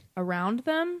machines? Around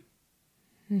them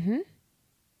Mm-hmm.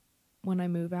 when I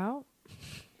move out.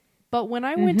 But when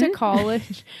I went to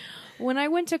college,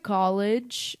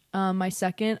 my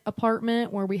second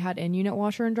apartment where we had in-unit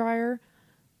washer and dryer,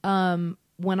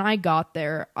 when I got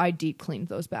there, I deep cleaned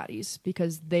those baddies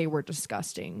because they were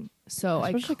disgusting. So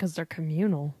Especially because they're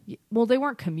communal. well, they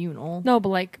weren't communal. No, but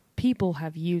like people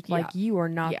have used, like Yeah. you are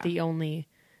not Yeah. the only.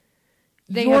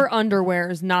 They Your have- underwear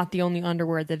is not the only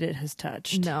underwear that it has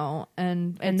touched. No,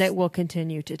 and And that will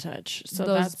continue to touch. So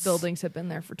those that's, buildings have been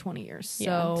there for 20 years.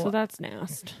 So that's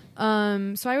nasty.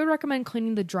 So I would recommend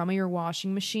cleaning the drum of your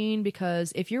washing machine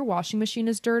because if your washing machine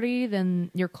is dirty,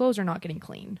 then your clothes are not getting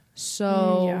clean.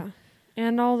 So Yeah.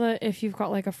 And all if you've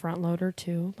got like a front loader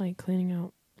too, like cleaning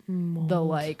out mold, the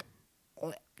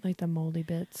like the moldy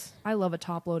bits. I love a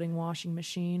top loading washing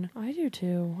machine. I do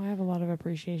too. I have a lot of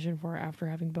appreciation for it after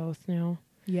having both now.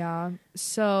 Yeah.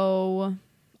 So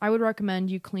I would recommend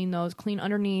you clean those, clean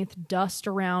underneath, dust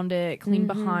around it, clean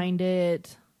behind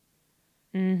it.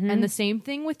 And the same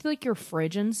thing with like your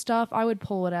fridge and stuff. I would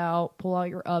pull out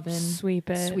your oven, Sweep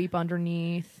it. sweep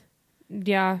underneath,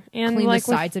 Yeah. And clean like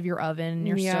the sides of your oven and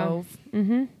your stove.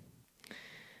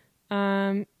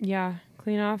 Yeah.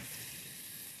 Clean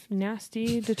off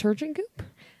nasty detergent goop.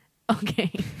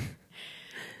 Okay.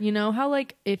 You know how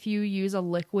like if you use a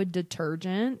liquid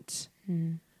detergent,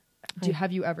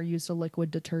 have you ever used a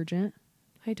liquid detergent?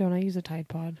 I don't. I use a Tide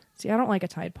Pod. See, I don't like a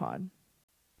Tide Pod.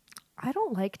 I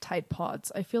don't like Tide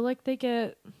Pods. I feel like they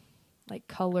get like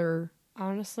color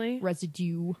Honestly,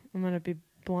 residue. I'm going to be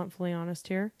bluntly honest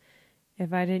here.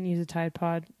 If I didn't use a Tide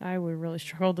Pod, I would really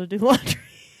struggle to do laundry.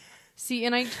 See,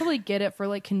 and I totally get it for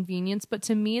like convenience, but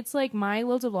to me, it's like my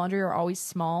loads of laundry are always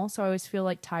small, so I always feel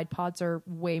like Tide Pods are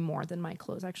way more than my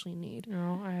clothes actually need.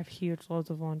 No, I have huge loads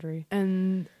of laundry.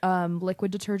 And liquid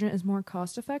detergent is more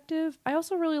cost effective. I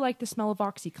also really like the smell of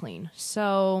OxyClean,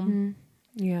 so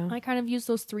Yeah. I kind of use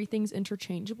those three things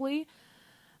interchangeably.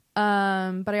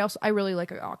 But I really like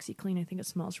OxyClean. I think it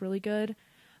smells really good.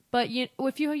 But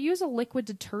if you use a liquid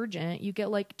detergent, you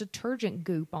get like detergent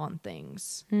goop on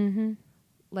things. Mm-hmm.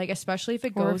 Like especially if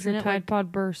it Or goes if your in it, Tide like,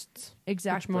 Pod bursts.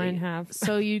 exactly. Which mine have.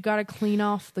 So you got to clean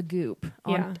off the goop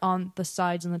Yeah. on the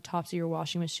sides and the tops of your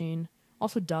washing machine.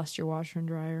 Also dust your washer and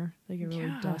dryer. They get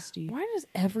really dusty. Why does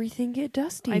everything get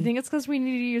dusty? I think it's because we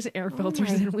need to use air filters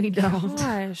my and we don't.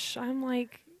 Gosh, I'm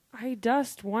like, I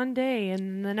dust one day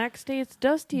and the next day it's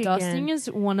dusty Dusting again.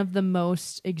 is one of the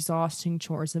most exhausting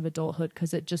chores of adulthood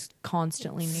because it just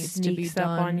constantly needs to be Sneaks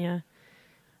done. up on you.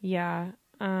 Yeah.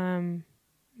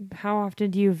 How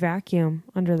often do you vacuum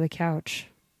under the couch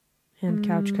and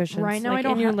couch cushions? right now like I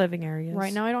don't in your ha- living areas.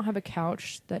 Right now, I don't have a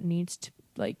couch that needs to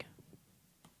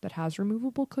that has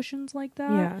removable cushions like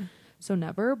that. Yeah. So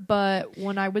never. But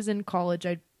when I was in college,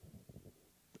 I'd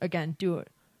again do it.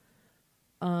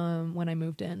 When I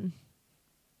moved in.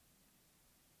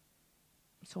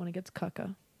 So when it gets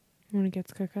cucka. When it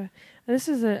gets cuckoo.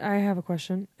 I have a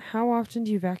question. How often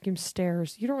do you vacuum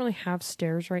stairs? You don't really have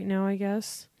stairs right now, I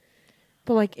guess.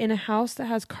 But like in a house that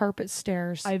has carpet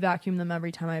stairs. I vacuum them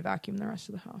every time I vacuum the rest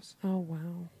of the house. Oh,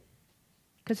 wow.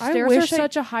 Because I stairs wish are I-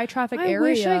 such a high traffic I area.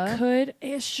 wish I could.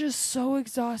 It's just so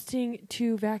exhausting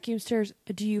to vacuum stairs.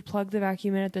 Do you plug the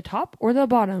vacuum in at the top or the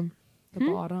bottom? The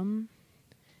bottom.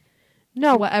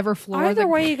 No. Whatever floor. Either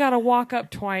way, you got to walk up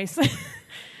twice.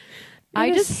 I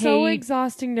It is just so hate-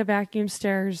 exhausting to vacuum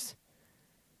stairs.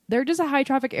 They're just a high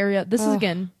traffic area. This is Ugh.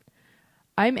 again.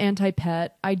 I'm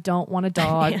anti-pet. I don't want a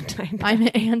dog. anti-pet. I'm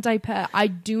anti-pet. I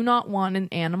do not want an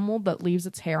animal that leaves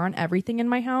its hair on everything in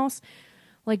my house.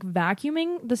 Like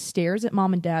vacuuming the stairs at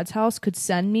mom and dad's house could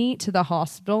send me to the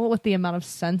hospital with the amount of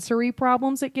sensory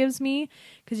problems it gives me,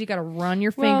 because you got to run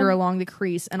your finger along the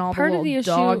crease and all the little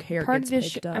dog hair gets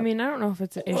picked up. I mean, I don't know if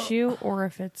it's an issue or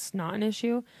if it's not an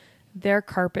issue. Their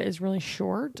carpet is really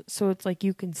short, so it's like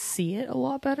you can see it a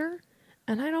lot better.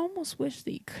 And I'd almost wish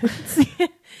that you couldn't see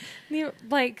it.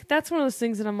 Like, that's one of those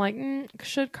things that I'm like,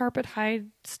 should carpet hide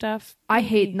stuff? I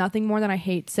hate nothing more than I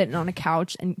hate sitting on a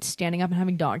couch and standing up and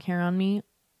having dog hair on me.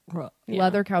 Yeah.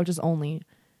 Leather couches only.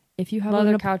 If you have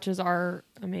leather couches are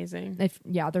amazing.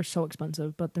 They're so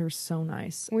expensive, but they're so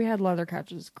nice. We had leather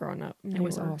couches growing up. It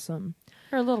was awesome.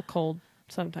 They're a little cold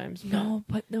sometimes. No,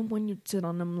 but then when you sit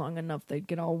on them long enough, they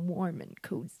get all warm and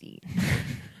cozy.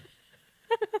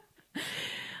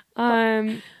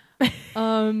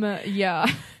 Yeah.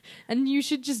 And you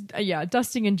should just,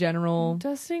 dusting in general.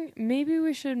 Dusting, maybe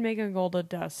we should make a goal to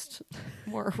dust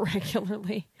more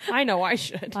regularly. I know I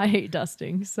should. I hate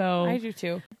dusting, so. I do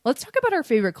too. Let's talk about our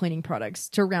favorite cleaning products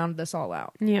to round this all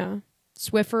out. Yeah.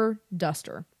 Swiffer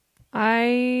Duster.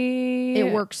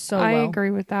 It works so well. I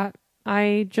agree with that.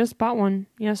 I just bought one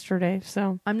yesterday,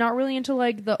 so. I'm not really into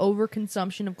like the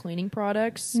overconsumption of cleaning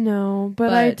products. No,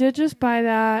 but I did just buy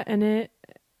that, and it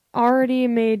already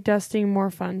made dusting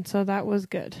more fun, so that was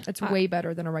good. It's way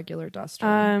better than a regular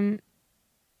duster.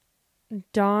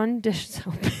 Dawn dish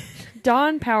soap.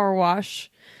 Dawn Power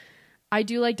Wash. I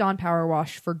do like Dawn Power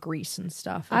Wash for grease and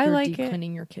stuff. I like deep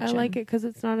cleaning your kitchen. I like it because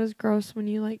it's not as gross when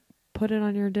you like put it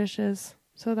on your dishes,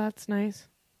 so that's nice.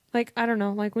 Like, I don't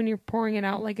know, like when you're pouring it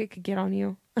out, like it could get on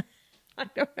you. I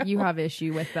don't know. You have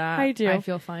issue with that. I do. I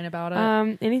feel fine about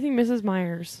it. Anything Mrs.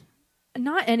 Myers.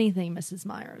 Not anything Mrs.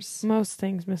 Myers. Most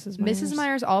things Mrs. Myers. Mrs.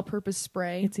 Myers all-purpose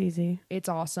spray. It's easy. It's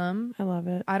awesome. I love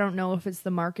it. I don't know if it's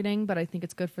the marketing, but I think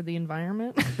it's good for the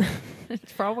environment.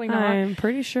 It's probably not. I'm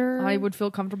pretty sure. I would feel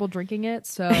comfortable drinking it,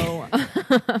 so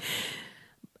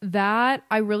that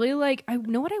I really like. I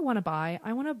know what I want to buy.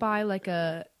 I want to buy like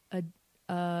a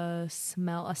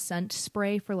scent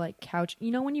spray for like couch.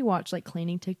 You know when you watch like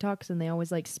cleaning TikToks and they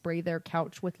always like spray their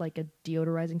couch with like a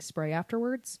deodorizing spray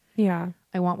afterwards? Yeah.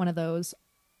 I want one of those.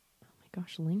 Oh my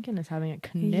gosh, Lincoln is having a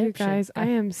conniption. You guys, I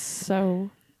am so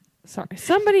sorry.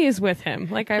 Somebody is with him,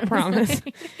 like I promise.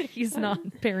 He's not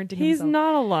parenting He's himself.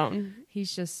 not alone.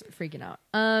 He's just freaking out.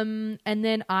 And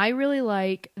then I really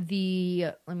like let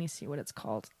me see what it's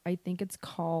called. I think it's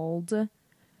called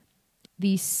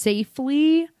the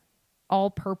Safely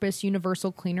All-Purpose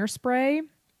Universal Cleaner Spray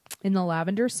in the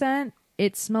lavender scent.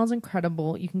 It smells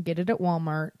incredible. You can get it at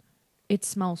Walmart. It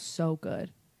smells so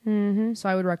good. Mm-hmm. So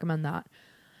I would recommend that.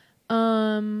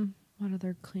 What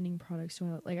other cleaning products do I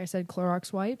like? Like I said,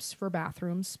 Clorox wipes for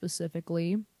bathrooms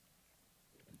specifically.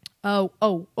 Oh,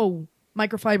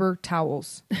 microfiber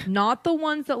towels. Not the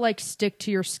ones that like stick to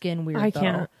your skin weird. I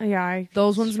can't. Yeah,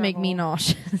 those ones make me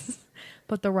nauseous.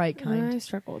 But the right kind. I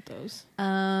struggle with those.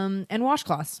 And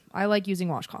washcloths. I like using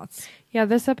washcloths. Yeah,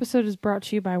 this episode is brought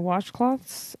to you by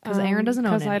washcloths. Because Aaron doesn't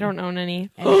own any. Because I don't own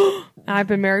any. I've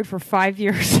been married for 5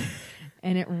 years.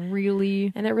 And it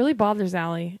really bothers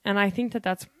Allie. And I think that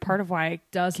that's part of why I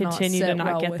continue to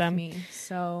not get them. Me.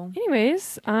 So,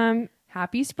 anyways,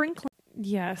 happy spring cleaning.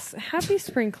 Yes, happy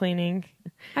spring cleaning.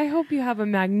 I hope you have a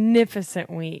magnificent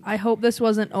week. I hope this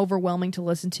wasn't overwhelming to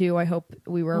listen to. I hope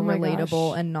we were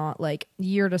relatable and not like,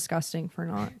 you're disgusting for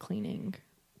not cleaning.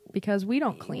 Because we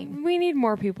don't clean. We need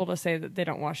more people to say that they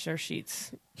don't wash their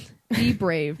sheets. Be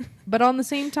brave. But on the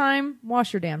same time,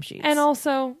 wash your damn sheets. And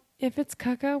also, if it's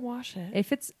caca, wash it.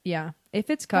 If it's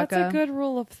caca, that's a good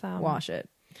rule of thumb. Wash it.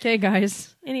 Okay,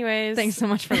 guys. Anyways. Thanks so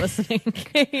much for listening.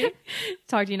 Okay.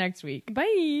 Talk to you next week.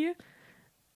 Bye.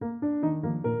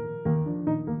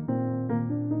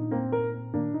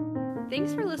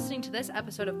 Thanks for listening to this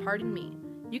episode of Pardon Me.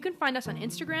 You can find us on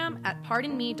Instagram at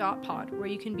pardonme.pod, where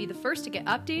you can be the first to get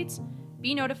updates,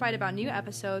 be notified about new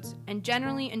episodes, and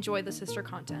generally enjoy the sister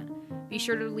content. Be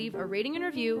sure to leave a rating and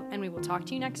review, and we will talk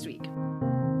to you next week.